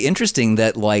it's really interesting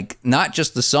that, like, not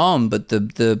just the song, but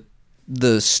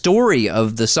the story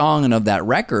of the song and of that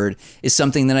record is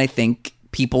something that I think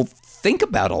people think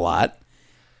about a lot.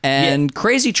 And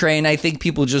Crazy Train, I think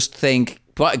people just think,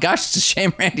 well, gosh, it's a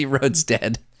shame Randy Rhoads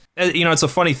dead. You know, it's a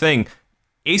funny thing.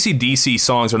 AC/DC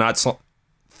songs are not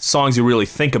songs you really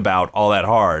think about all that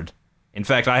hard. In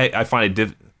fact, I find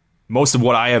it most of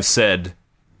what I have said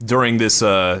during this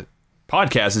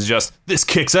podcast is just, this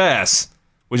kicks ass,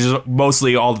 which is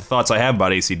mostly all the thoughts I have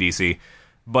about AC/DC.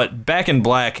 But Back in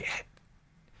Black,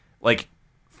 like,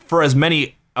 for as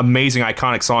many amazing,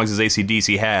 iconic songs as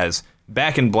AC/DC has,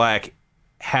 Back in Black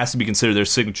has to be considered their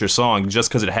signature song just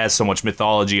because it has so much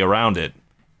mythology around it.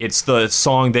 It's the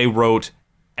song they wrote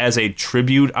as a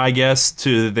tribute, I guess,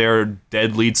 to their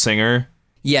dead lead singer.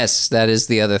 Yes, that is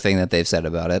the other thing that they've said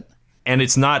about it. And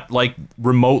it's not, like,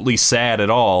 remotely sad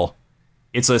at all.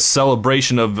 It's a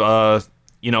celebration of,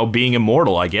 being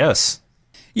immortal, I guess.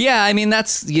 Yeah, I mean,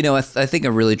 that's, I think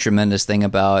a really tremendous thing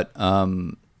about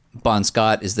Bon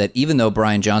Scott is that even though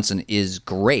Brian Johnson is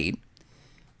great,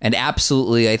 and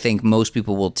absolutely I think most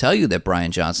people will tell you that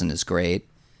Brian Johnson is great,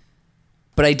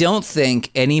 but I don't think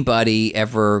anybody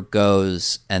ever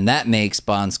goes, and that makes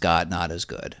Bon Scott not as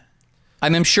good.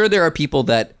 I'm sure there are people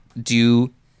that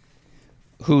do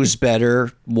who's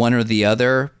better, one or the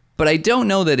other, but I don't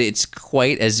know that it's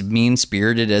quite as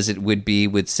mean-spirited as it would be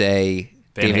with, say,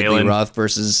 Van David Halen. Lee Roth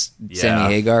versus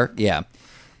Sammy Hagar. Yeah.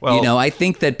 Well, I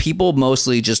think that people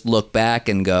mostly just look back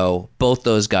and go, both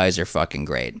those guys are fucking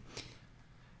great.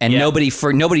 And nobody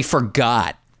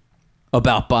forgot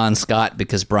about Bon Scott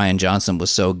because Brian Johnson was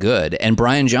so good. And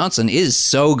Brian Johnson is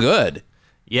so good.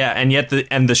 Yeah, and yet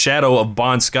the shadow of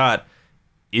Bon Scott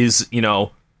is,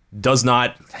 does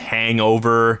not hang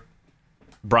over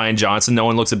Brian Johnson. No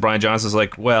one looks at Brian Johnson as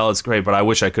like, well, it's great, but I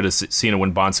wish I could have seen it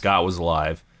when Bon Scott was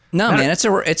alive. No, man,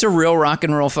 it's a real rock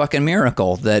and roll fucking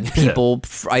miracle that people,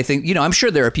 I think, I'm sure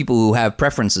there are people who have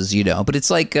preferences, but it's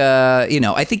like,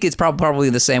 I think it's probably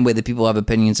the same way that people have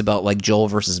opinions about like Joel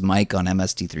versus Mike on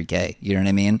MST3K. You know what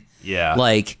I mean? Yeah.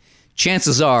 Like,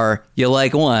 chances are you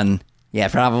like one,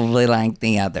 probably like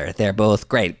the other. They're both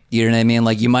great. You know what I mean?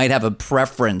 Like, you might have a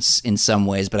preference in some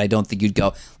ways, but I don't think you'd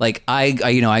go, like,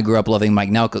 I grew up loving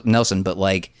Mike Nelson, but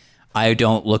like, I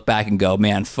don't look back and go,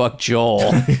 man, fuck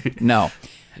Joel. No.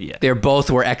 Yeah. They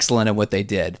both were excellent at what they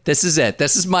did. This is it.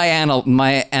 This is my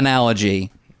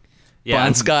analogy. Yeah,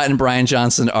 Bon Scott and Brian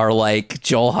Johnson are like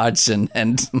Joel Hodgson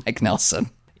and Mike Nelson.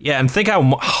 Yeah, and think how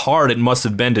hard it must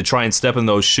have been to try and step in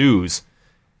those shoes.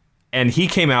 And he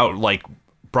came out like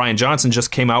Brian Johnson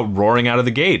just came out roaring out of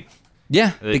the gate.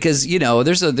 Yeah, because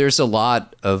there's a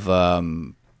lot of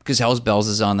because Hell's Bells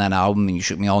is on that album, and You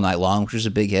Shook Me All Night Long, which was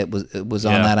a big hit, was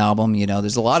on that album.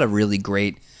 There's a lot of really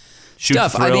great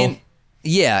stuff. Thrill. I mean.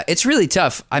 Yeah, it's really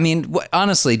tough. I mean,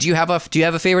 honestly, do you have a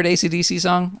favorite AC/DC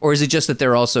song, or is it just that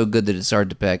they're all so good that it's hard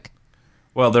to pick?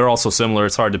 Well, they're also similar.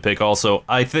 It's hard to pick. Also,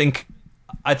 I think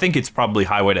it's probably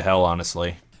Highway to Hell.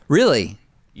 Honestly, really?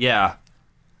 Yeah.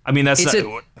 I mean,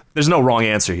 there's no wrong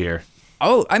answer here.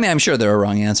 Oh, I mean, I'm sure there are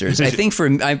wrong answers. I think for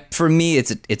me, it's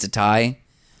a tie.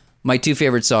 My two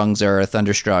favorite songs are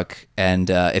Thunderstruck and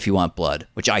If You Want Blood,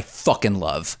 which I fucking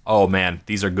love. Oh man,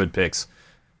 these are good picks.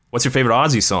 What's your favorite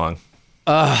Ozzy song?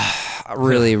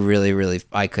 Really, really, really,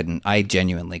 I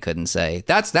genuinely couldn't say.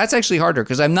 That's actually harder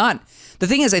because I'm not. The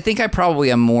thing is, I think I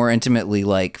probably am more intimately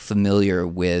like familiar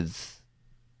with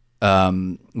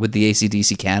the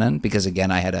AC/DC canon because again,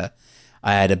 I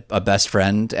had a best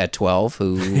friend at 12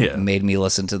 who made me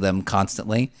listen to them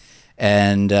constantly,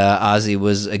 and Ozzy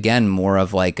was again more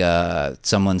of like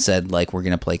someone said like we're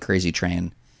gonna play Crazy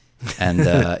Train. And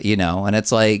and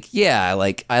it's like I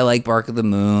like Bark of the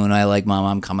Moon, I like Mama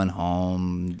I'm Coming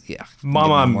Home,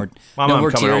 Mama I'm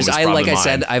Coming Tears. Home I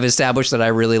said, I've established that I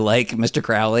really like Mr.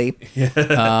 Crowley.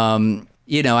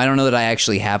 I don't know that I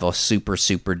actually have a super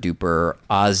super duper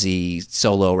Ozzy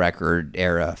solo record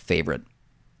era favorite,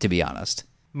 to be honest.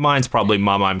 Mine's probably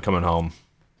Mama I'm Coming Home.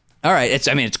 All right, it's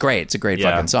great. It's a great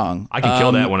fucking song. I can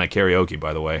kill that one at karaoke,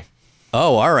 by the way.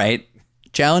 Oh, all right.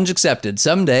 Challenge accepted.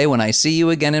 Someday when I see you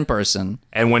again in person.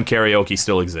 And when karaoke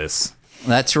still exists.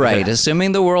 That's right.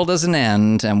 Assuming the world doesn't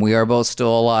end and we are both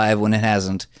still alive when it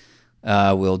hasn't,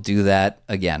 we'll do that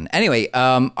again. Anyway,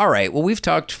 all right. Well, we've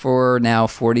talked for now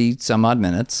 40 some odd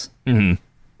minutes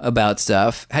about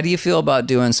stuff. How do you feel about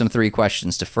doing some 3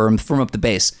 questions to firm up the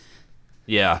base?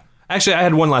 Yeah. Actually, I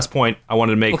had one last point I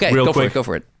wanted to make real quick. Go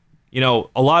for it.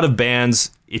 A lot of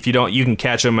bands, if you don't, you can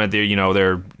catch them at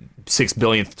their 6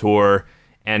 billionth tour.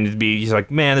 And it'd be like,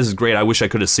 man, this is great. I wish I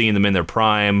could have seen them in their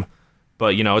prime.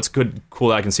 But, it's cool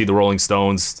that I can see the Rolling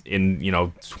Stones in,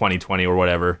 2020 or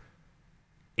whatever.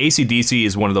 AC/DC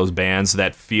is one of those bands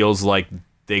that feels like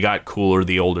they got cooler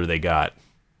the older they got.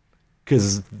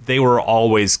 Because they were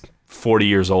always 40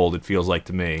 years old, it feels like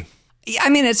to me. I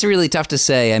mean, it's really tough to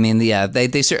say. I mean, they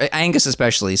Angus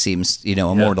especially seems,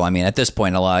 immortal. Yeah. I mean, at this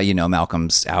point, a lot,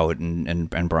 Malcolm's out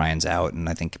and Brian's out. And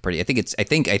I think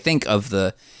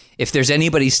if there's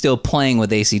anybody still playing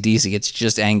with AC/DC, it's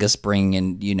just Angus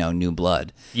bringing in, new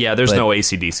blood. Yeah, there's no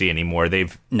AC/DC anymore.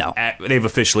 They've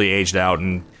officially aged out,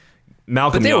 and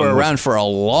Malcolm But they Young were around for a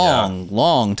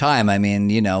long time. I mean,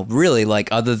 really, like,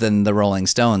 other than the Rolling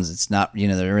Stones, it's not,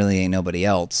 there really ain't nobody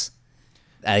else.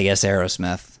 I guess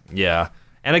Aerosmith. Yeah.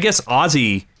 And I guess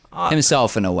Ozzy...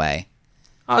 himself, in a way.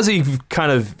 Ozzy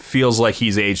kind of feels like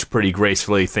he's aged pretty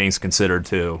gracefully, things considered,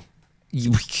 too.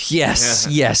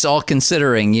 Yes, all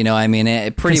considering,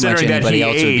 pretty much anybody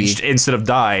else would be aged instead of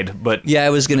died, but yeah,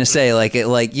 I was gonna say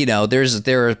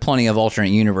there are plenty of alternate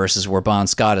universes where Bon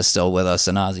Scott is still with us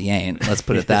and Ozzy ain't. Let's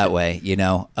put it that way,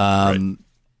 Right.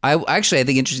 I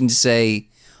think interesting to say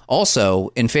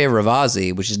also in favor of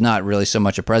Ozzy, which is not really so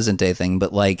much a present day thing,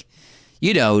 but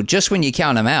just when you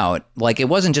count him out, it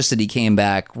wasn't just that he came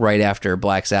back right after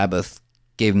Black Sabbath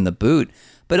gave him the boot.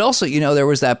 But also, there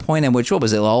was that point in which, what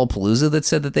was it, Lollapalooza that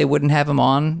said that they wouldn't have him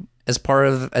on as part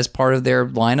of their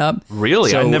lineup.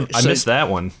 Really, I missed that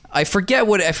one. I forget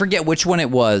which one it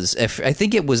was. I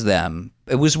think it was them.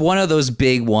 It was one of those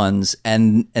big ones,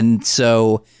 and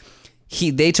so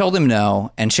they told him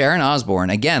no. And Sharon Osbourne,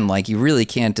 again, you really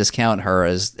can't discount her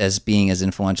as being as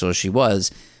influential as she was.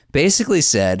 Basically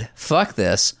said, "Fuck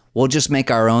this, we'll just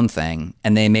make our own thing,"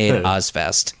 and they made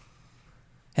Ozfest.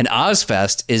 And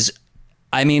Ozfest is.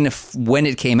 When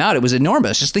it came out, it was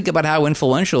enormous. Just think about how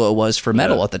influential it was for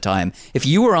metal at the time. If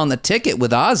you were on the ticket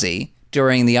with Ozzy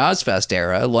during the Ozfest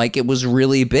era, it was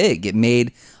really big. It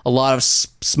made a lot of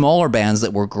smaller bands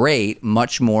that were great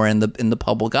much more in the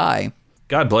public eye.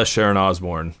 God bless Sharon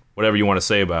Osbourne. Whatever you want to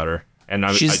say about her, and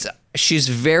she's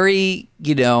very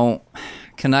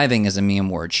conniving is a meme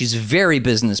word. She's very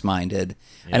business minded,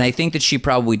 and I think that she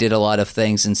probably did a lot of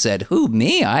things and said, "Who,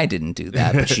 me? I didn't do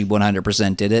that," but she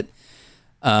 100% did it.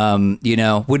 10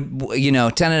 out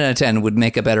of 10 would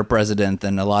make a better president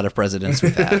than a lot of presidents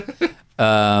we've had.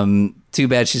 Too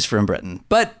bad she's from Britain.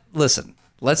 But listen,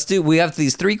 we have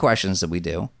these 3 questions that we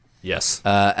do. Yes.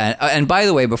 And by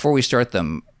the way, before we start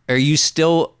them, are you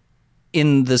still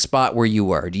in the spot where you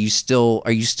were? Are you still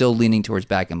leaning towards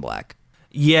Back in Black?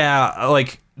 Yeah,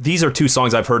 these are 2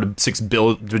 songs I've heard 6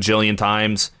 bajillion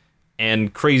times,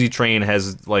 and Crazy Train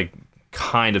has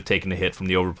kind of taken a hit from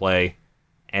the overplay.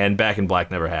 And Back in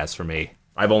Black never has for me.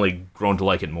 I've only grown to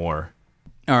like it more.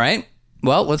 All right.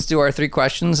 Well, let's do our 3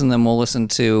 questions, and then we'll listen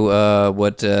to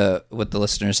what the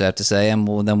listeners have to say, and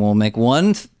then we'll make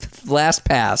one last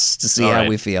pass to see how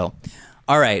we feel.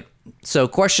 All right. So,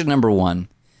 question number 1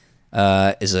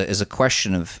 is a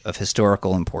question of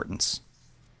historical importance.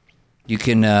 You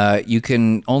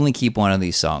can only keep one of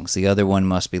these songs. The other one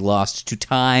must be lost to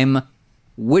time.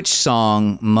 Which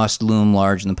song must loom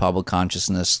large in the public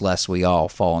consciousness lest we all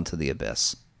fall into the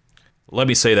abyss? Let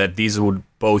me say that these would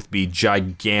both be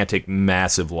gigantic,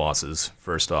 massive losses,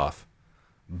 first off.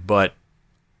 But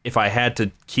if I had to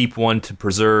keep one to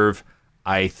preserve,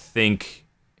 I think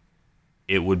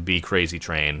it would be Crazy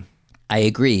Train. I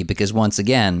agree, because once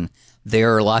again,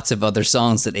 there are lots of other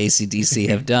songs that AC/DC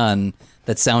have done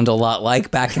that sound a lot like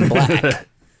Back in Black.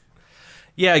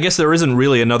 Yeah, I guess there isn't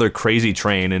really another Crazy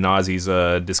Train in Ozzy's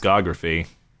discography.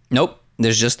 Nope,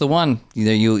 there's just the one.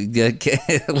 You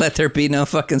let there be no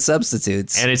fucking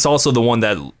substitutes. And it's also the one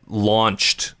that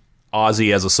launched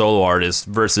Ozzy as a solo artist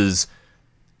versus,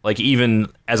 even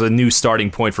as a new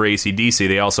starting point for AC/DC,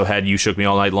 they also had You Shook Me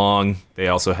All Night Long. They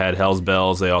also had Hell's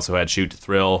Bells. They also had Shoot to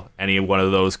Thrill. Any one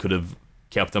of those could have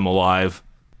kept them alive.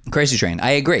 Crazy Train,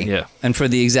 I agree. Yeah. And for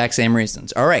the exact same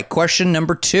reasons. All right, question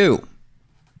number 2.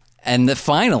 And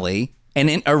finally,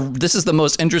 this is the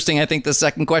most interesting, I think the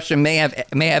second question may have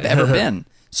ever been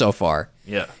so far.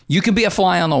 Yeah. You could be a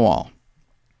fly on the wall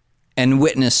and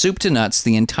witness soup to nuts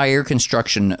the entire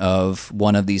construction of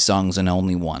one of these songs and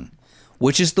only one.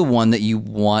 Which is the one that you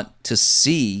want to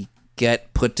see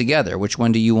get put together? Which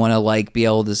one do you want to be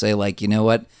able to say you know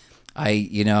what?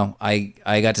 I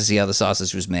got to see how the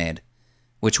sausage was made.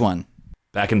 Which one?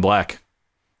 Back in Black.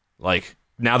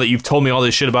 Now that you've told me all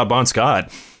this shit about Bon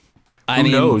Scott. Who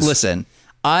knows? Listen,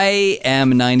 I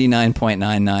am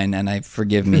 99.99, and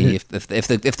forgive me if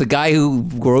the guy who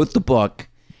wrote the book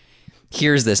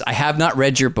hears this. I have not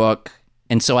read your book,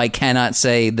 and so I cannot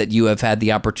say that you have had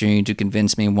the opportunity to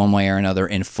convince me one way or another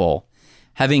in full.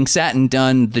 Having sat and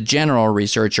done the general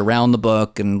research around the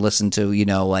book and listened to,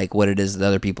 what it is that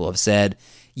other people have said,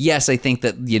 yes, I think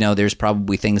that, there's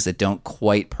probably things that don't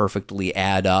quite perfectly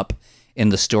add up in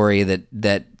the story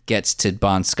that gets to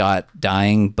Bon Scott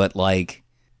dying, but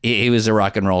he was a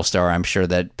rock and roll star. I'm sure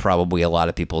that probably a lot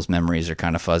of people's memories are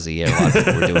kind of fuzzy. A lot of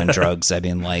people were doing drugs. I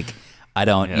don't,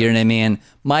 you know what I mean?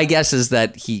 My guess is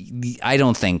that I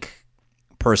don't think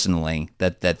personally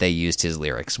that they used his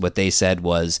lyrics. What they said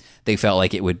was they felt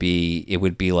like it would be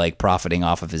like profiting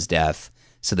off of his death,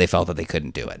 so they felt that they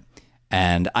couldn't do it.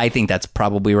 And I think that's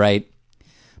probably right.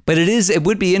 But it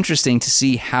would be interesting to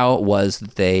see how it was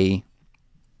that they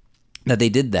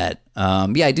did that.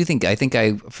 Yeah, I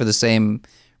think for the same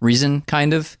reason,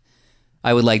 kind of,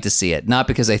 I would like to see it. Not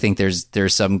because I think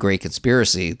there's some great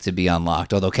conspiracy to be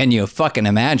unlocked. Although, can you fucking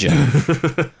imagine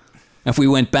if we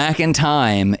went back in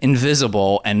time,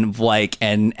 invisible, and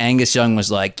Angus Young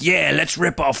was like, "Yeah, let's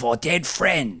rip off our dead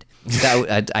friend."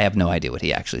 I have no idea what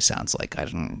he actually sounds like. I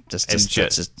don't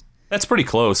That's pretty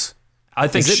close. I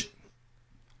think.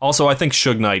 Also, I think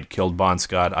Suge Knight killed Bon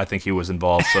Scott. I think he was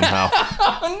involved somehow.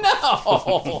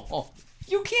 Oh, no.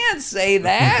 You can't say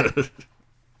that.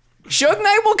 Suge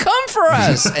Knight will come for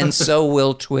us, and so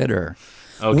will Twitter.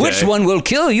 Okay. Which one will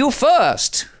kill you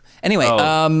first? Anyway,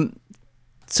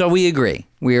 so we agree.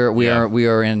 We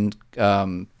are in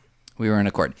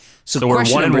accord. So we're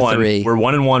question 1-1. 3. We're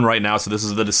 1-1 right now, so this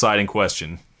is the deciding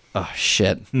question. Oh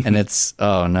shit. And it's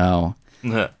no.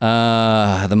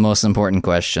 The most important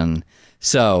question.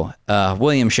 So,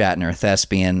 William Shatner,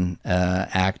 thespian,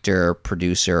 actor,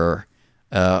 producer,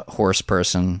 horse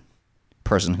person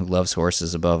who loves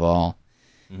horses above all,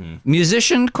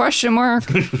 musician, question mark,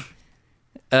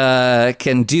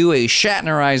 can do a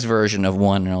Shatnerized version of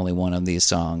one and only one of these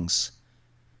songs.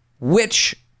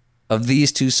 Which of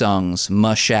these two songs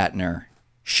must Shatner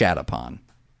shat upon?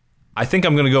 I think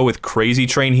I'm going to go with Crazy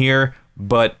Train here,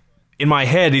 but in my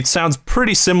head, it sounds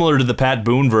pretty similar to the Pat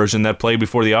Boone version that played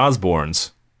before the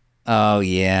Osbournes. Oh,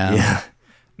 yeah. Yeah.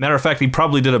 Matter of fact, he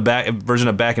probably did a version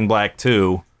of Back in Black,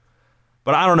 too.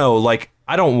 But I don't know,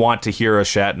 I don't want to hear a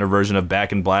Shatner version of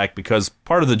Back in Black because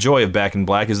part of the joy of Back in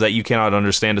Black is that you cannot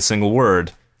understand a single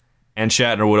word. And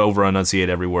Shatner would over-enunciate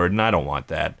every word, and I don't want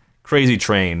that. Crazy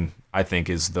Train, I think,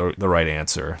 is the right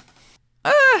answer.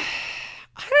 I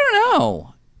don't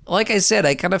know. Like I said,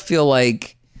 I kind of feel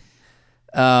like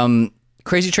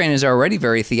Crazy Train is already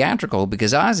very theatrical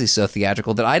because Ozzy's so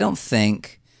theatrical that I don't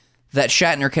think that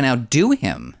Shatner can outdo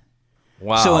him.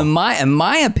 Wow. So in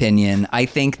my opinion, I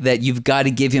think that you've got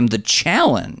to give him the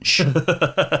challenge,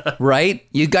 right?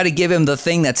 You've got to give him the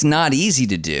thing that's not easy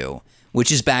to do,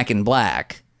 which is Back in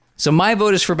Black. So my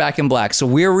vote is for Back in Black. So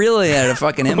we're really at a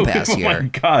fucking impasse here. Oh my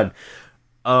God.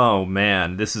 Oh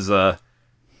man, this is a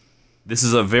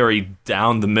very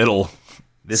down the middle.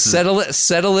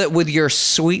 Settle it with your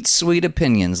sweet, sweet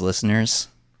opinions, listeners,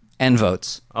 and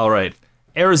votes. All right.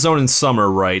 Arizonan Summer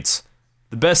writes,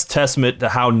 the best testament to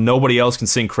how nobody else can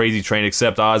sing Crazy Train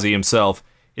except Ozzy himself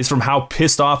is from how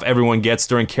pissed off everyone gets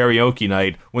during karaoke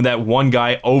night when that one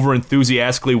guy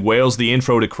over-enthusiastically wails the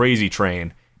intro to Crazy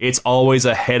Train. It's always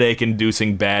a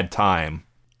headache-inducing bad time.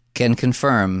 Can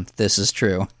confirm this is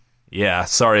true. Yeah,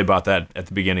 sorry about that at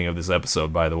the beginning of this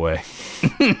episode, by the way.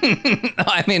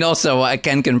 I mean, also, I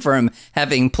can confirm,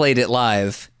 having played it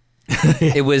live,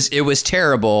 it was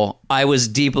terrible. I was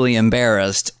deeply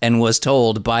embarrassed and was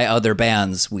told by other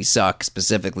bands we suck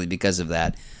specifically because of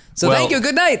that. So thank you.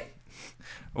 Good night.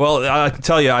 Well, I can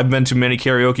tell you, I've been to many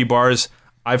karaoke bars.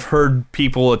 I've heard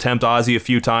people attempt Ozzy a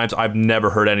few times. I've never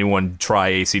heard anyone try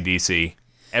AC/DC.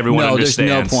 Everyone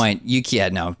understands. There's no point. You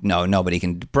can't. No, nobody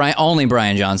can. Only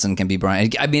Brian Johnson can be Brian.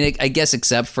 I mean, I guess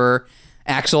except for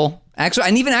Axl,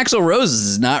 and even Axl Rose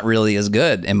is not really as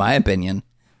good, in my opinion.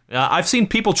 I've seen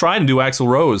people try and do Axl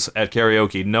Rose at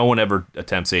karaoke. No one ever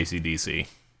attempts AC/DC.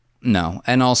 No,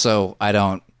 and also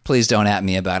please don't at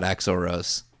me about Axl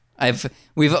Rose.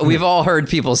 We've all heard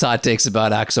people's hot takes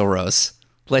about Axl Rose.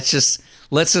 Let's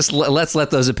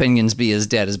let those opinions be as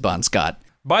dead as Bon Scott.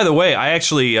 By the way, I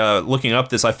actually, looking up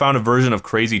this, I found a version of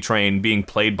Crazy Train being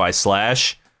played by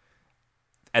Slash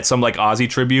at some, Ozzy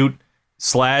tribute.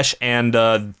 Slash and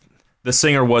the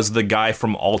singer was the guy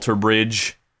from Alter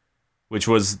Bridge, which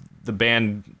was the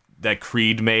band that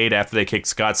Creed made after they kicked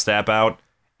Scott Stapp out,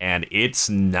 and it's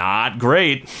not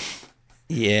great.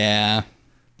 Yeah,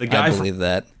 I believe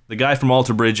that. The guy from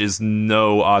Alter Bridge is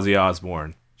no Ozzy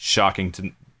Osbourne. Shocking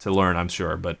to learn, I'm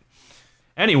sure, but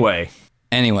anyway.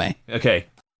 Okay.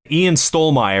 Ian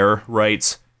Stolmeyer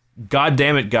writes, God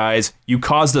damn it, guys. You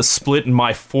caused a split in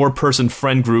my 4-person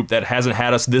friend group that hasn't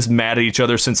had us this mad at each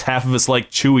other since half of us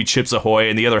liked Chewy Chips Ahoy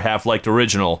and the other half liked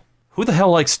Original. Who the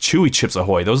hell likes Chewy Chips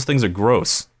Ahoy? Those things are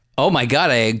gross. Oh my God,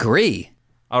 I agree.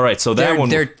 All right, so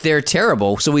they're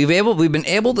terrible. So we've been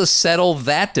able to settle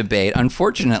that debate.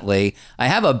 Unfortunately, I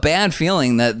have a bad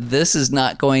feeling that this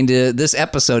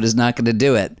episode is not going to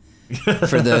do it.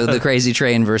 For the Crazy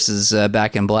Train versus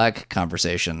Back in Black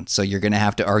conversation. So you're going to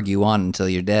have to argue on until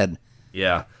you're dead.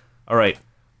 Yeah. All right.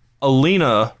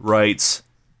 Alina writes,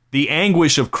 The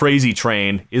anguish of Crazy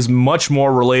Train is much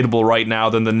more relatable right now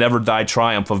than the never die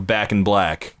triumph of Back in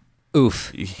Black.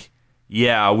 Oof.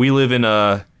 Yeah, we live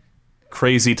in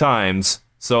crazy times,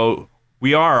 so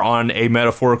we are on a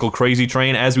metaphorical crazy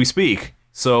train as we speak.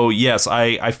 So yes,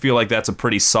 I feel like that's a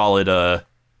pretty solid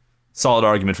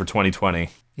argument for 2020.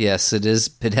 Yes, it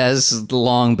is. It has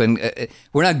long been.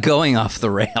 We're not going off the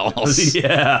rails.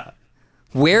 Yeah.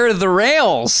 Where are the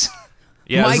rails?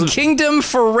 Yeah, My kingdom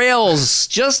for rails,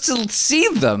 just to see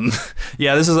them.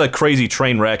 Yeah, this is a crazy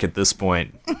train wreck at this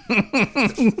point.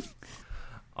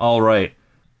 All right.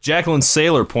 Jacqueline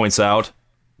Saylor points out,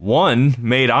 one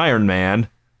made Iron Man,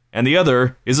 and the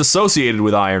other is associated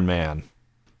with Iron Man.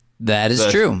 That is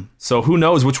true. So who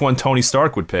knows which one Tony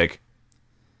Stark would pick?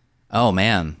 Oh,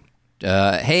 man.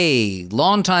 Hey,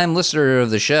 longtime listener of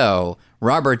the show,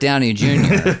 Robert Downey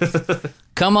Jr.,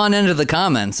 come on into the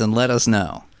comments and let us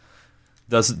know.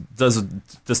 Does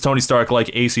Tony Stark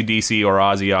like AC/DC or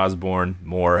Ozzy Osbourne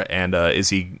more, and is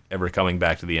he ever coming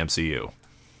back to the MCU?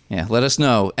 Yeah, let us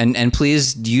know. And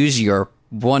please use your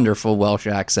wonderful Welsh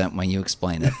accent when you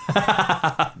explain it.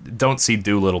 Don't see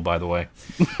Doolittle, by the way.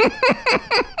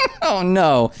 Oh,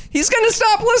 no. He's going to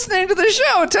stop listening to the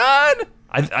show, Todd.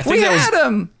 I think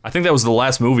I think that was the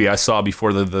last movie I saw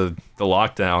before the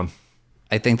lockdown.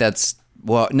 I think that's...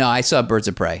 Well, no, I saw Birds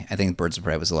of Prey. I think Birds of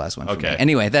Prey was the last one for me.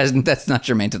 Anyway, that's not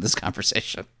germane to this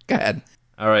conversation. Go ahead.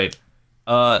 All right.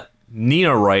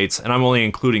 Nina writes, and I'm only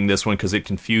including this one because it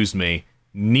confused me.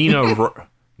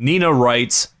 Nina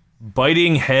writes,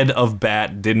 biting head of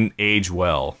bat didn't age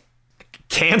well.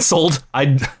 Canceled?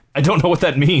 I don't know what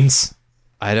that means.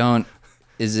 I'm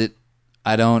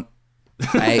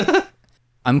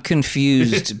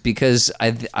confused because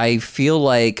I feel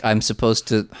like I'm supposed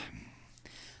to...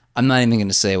 I'm not even going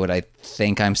to say what I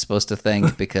think I'm supposed to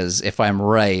think because if I'm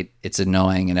right, it's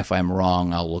annoying, and if I'm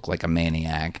wrong, I'll look like a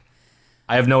maniac.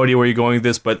 I have no idea where you're going with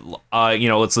this, but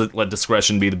let's let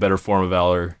discretion be the better form of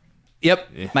valor.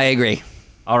 Yep, I agree.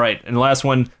 All right, and the last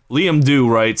one, Liam Dew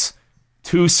writes,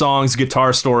 2 songs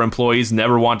Guitar Store employees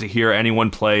never want to hear anyone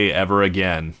play ever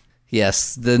again.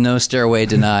 Yes, the No Stairway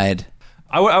denied.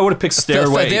 I would have picked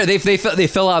Stairway. They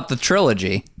fill out the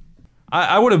trilogy.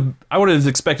 I would have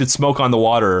expected Smoke on the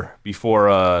Water before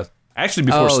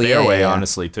Stairway, yeah.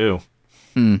 honestly, too.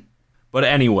 But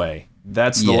anyway,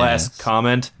 that's the last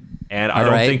comment, and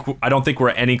I don't think we're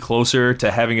any closer to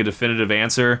having a definitive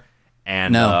answer.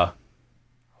 And no.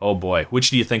 Oh boy, which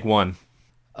do you think won?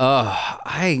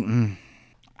 I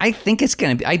think it's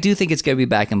gonna be. I do think it's gonna be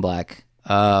Back in Black.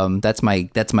 That's my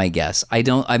guess. I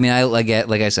like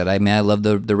I said. I love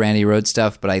the Randy Rhoads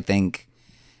stuff, but I think,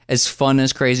 as fun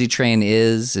as Crazy Train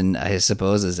is, and I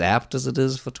suppose as apt as it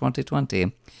is for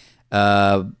 2020,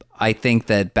 I think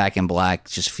that Back in Black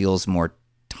just feels more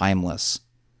timeless.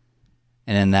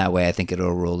 And in that way, I think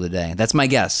it'll rule the day. That's my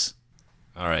guess.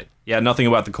 All right. Yeah, nothing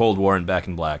about the Cold War in Back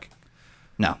in Black.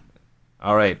 No.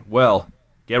 All right. Well,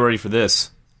 get ready for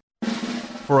this.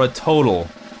 For a total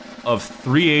of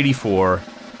 384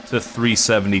 to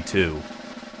 372.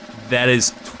 That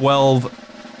is 12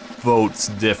 votes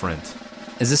different.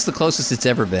 Is this the closest it's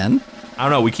ever been? I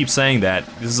don't know. We keep saying that.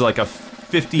 This is like a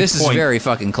 50. This is very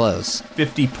fucking close.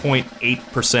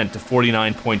 50.8% to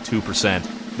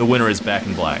 49.2%. The winner is Back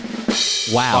in Black.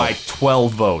 Wow. By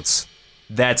 12 votes.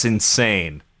 That's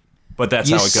insane. But that's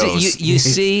how it goes. You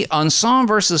see, on Song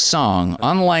versus Song,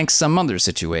 unlike some other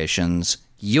situations,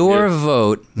 your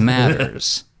vote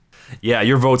matters. Yeah,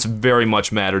 your votes very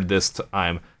much mattered this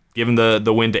time. Given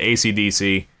the win to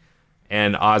AC/DC,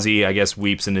 and Ozzy, I guess,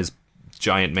 weeps in his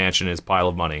giant mansion, his pile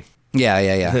of money.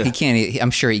 Yeah. He can't.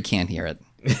 I'm sure he can't hear it.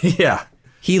 Yeah.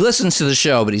 He listens to the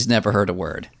show, but he's never heard a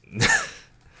word.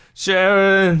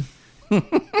 Sharon.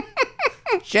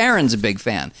 Sharon's a big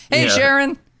fan. Hey, Yeah.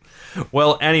 Sharon.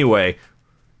 Well, anyway,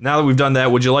 now that we've done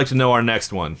that, would you like to know our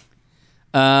next one?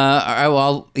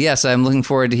 Well, yes, I'm looking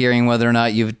forward to hearing whether or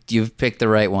not you've picked the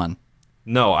right one.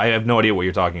 No, I have no idea what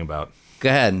you're talking about. Go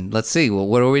ahead. Let's see. Well,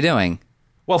 what are we doing?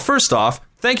 Well, first off,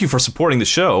 thank you for supporting the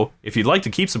show. If you'd like to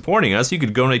keep supporting us, you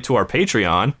could donate to our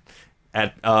Patreon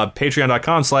at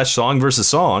patreon.com/song versus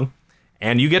song,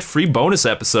 and you get free bonus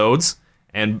episodes.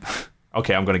 And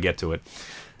okay, I'm going to get to it.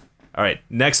 All right,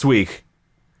 next week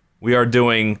we are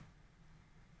doing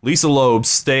Lisa Loeb's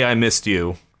 "Stay I Missed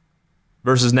You"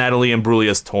 versus Natalie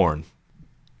Imbruglia's "Torn."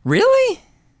 Really?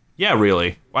 Yeah,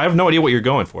 really. I have no idea what you're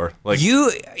going for. Like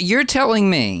you're telling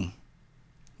me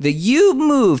that you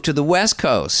moved to the West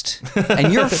Coast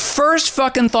and your first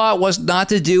fucking thought was not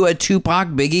to do a Tupac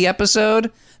Biggie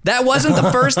episode? That wasn't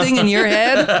the first thing in your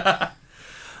head?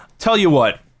 Tell you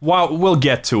what, Well, we'll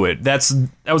get to it. That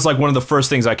was like one of the first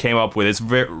things I came up with. It's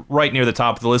right near the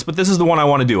top of the list, but this is the one I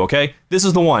want to do, okay? This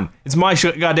is the one. It's my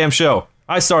goddamn show.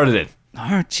 I started it.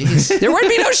 Oh, jeez. There would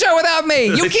be no show without me.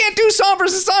 You can't do song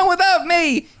versus song without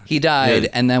me. He died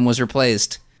and then was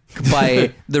replaced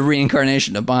by the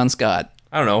reincarnation of Bon Scott.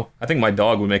 I don't know. I think my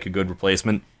dog would make a good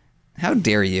replacement. How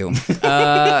dare you?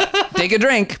 Take a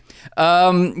drink.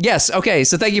 Yes. Okay.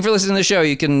 So thank you for listening to the show.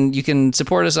 You can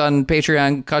support us on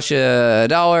Patreon. Cost you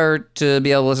 $1 to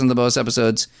be able to listen to the bonus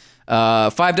episodes.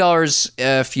 $5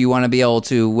 if you want to be able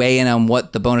to weigh in on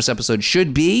what the bonus episode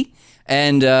should be.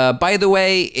 And by the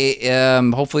way,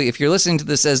 hopefully, if you're listening to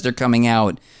this as they're coming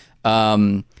out,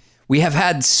 we have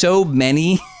had so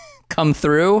many come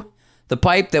through the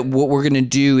pipe that what we're going to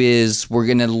do is we're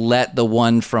going to let the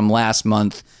one from last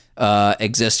month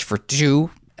exist for 2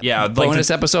 bonus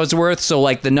episodes worth. So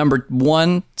like the number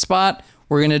 1 spot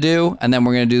we're going to do, and then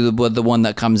we're going to do the one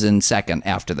that comes in second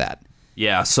after that.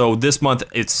 Yeah, so this month,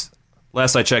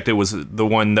 last I checked, it was the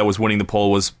one that was winning the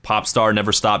poll was Pop Star,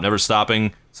 Never Stop, Never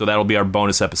Stopping. So that'll be our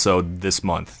bonus episode this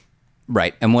month.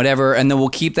 Right, and then we'll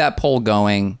keep that poll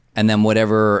going, and then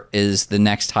whatever is the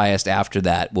next highest after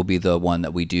that will be the one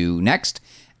that we do next.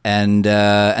 And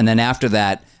then after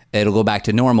that, it'll go back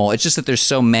to normal. It's just that there's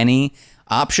so many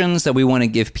options that we want to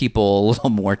give people a little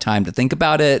more time to think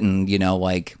about it, and give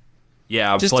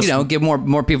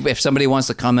more people. If somebody wants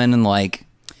to come in and like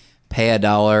pay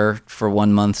 $1 for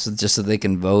 1 month just so they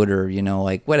can vote, or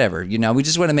whatever. We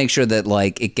just want to make sure that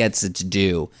like it gets its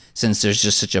due, since there's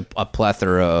just such a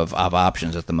plethora of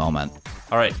options at the moment.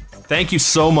 All right. Thank you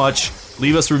so much.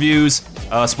 Leave us reviews,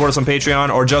 support us on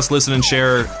Patreon, or just listen and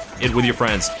share it with your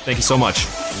friends. Thank you so much.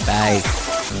 Bye.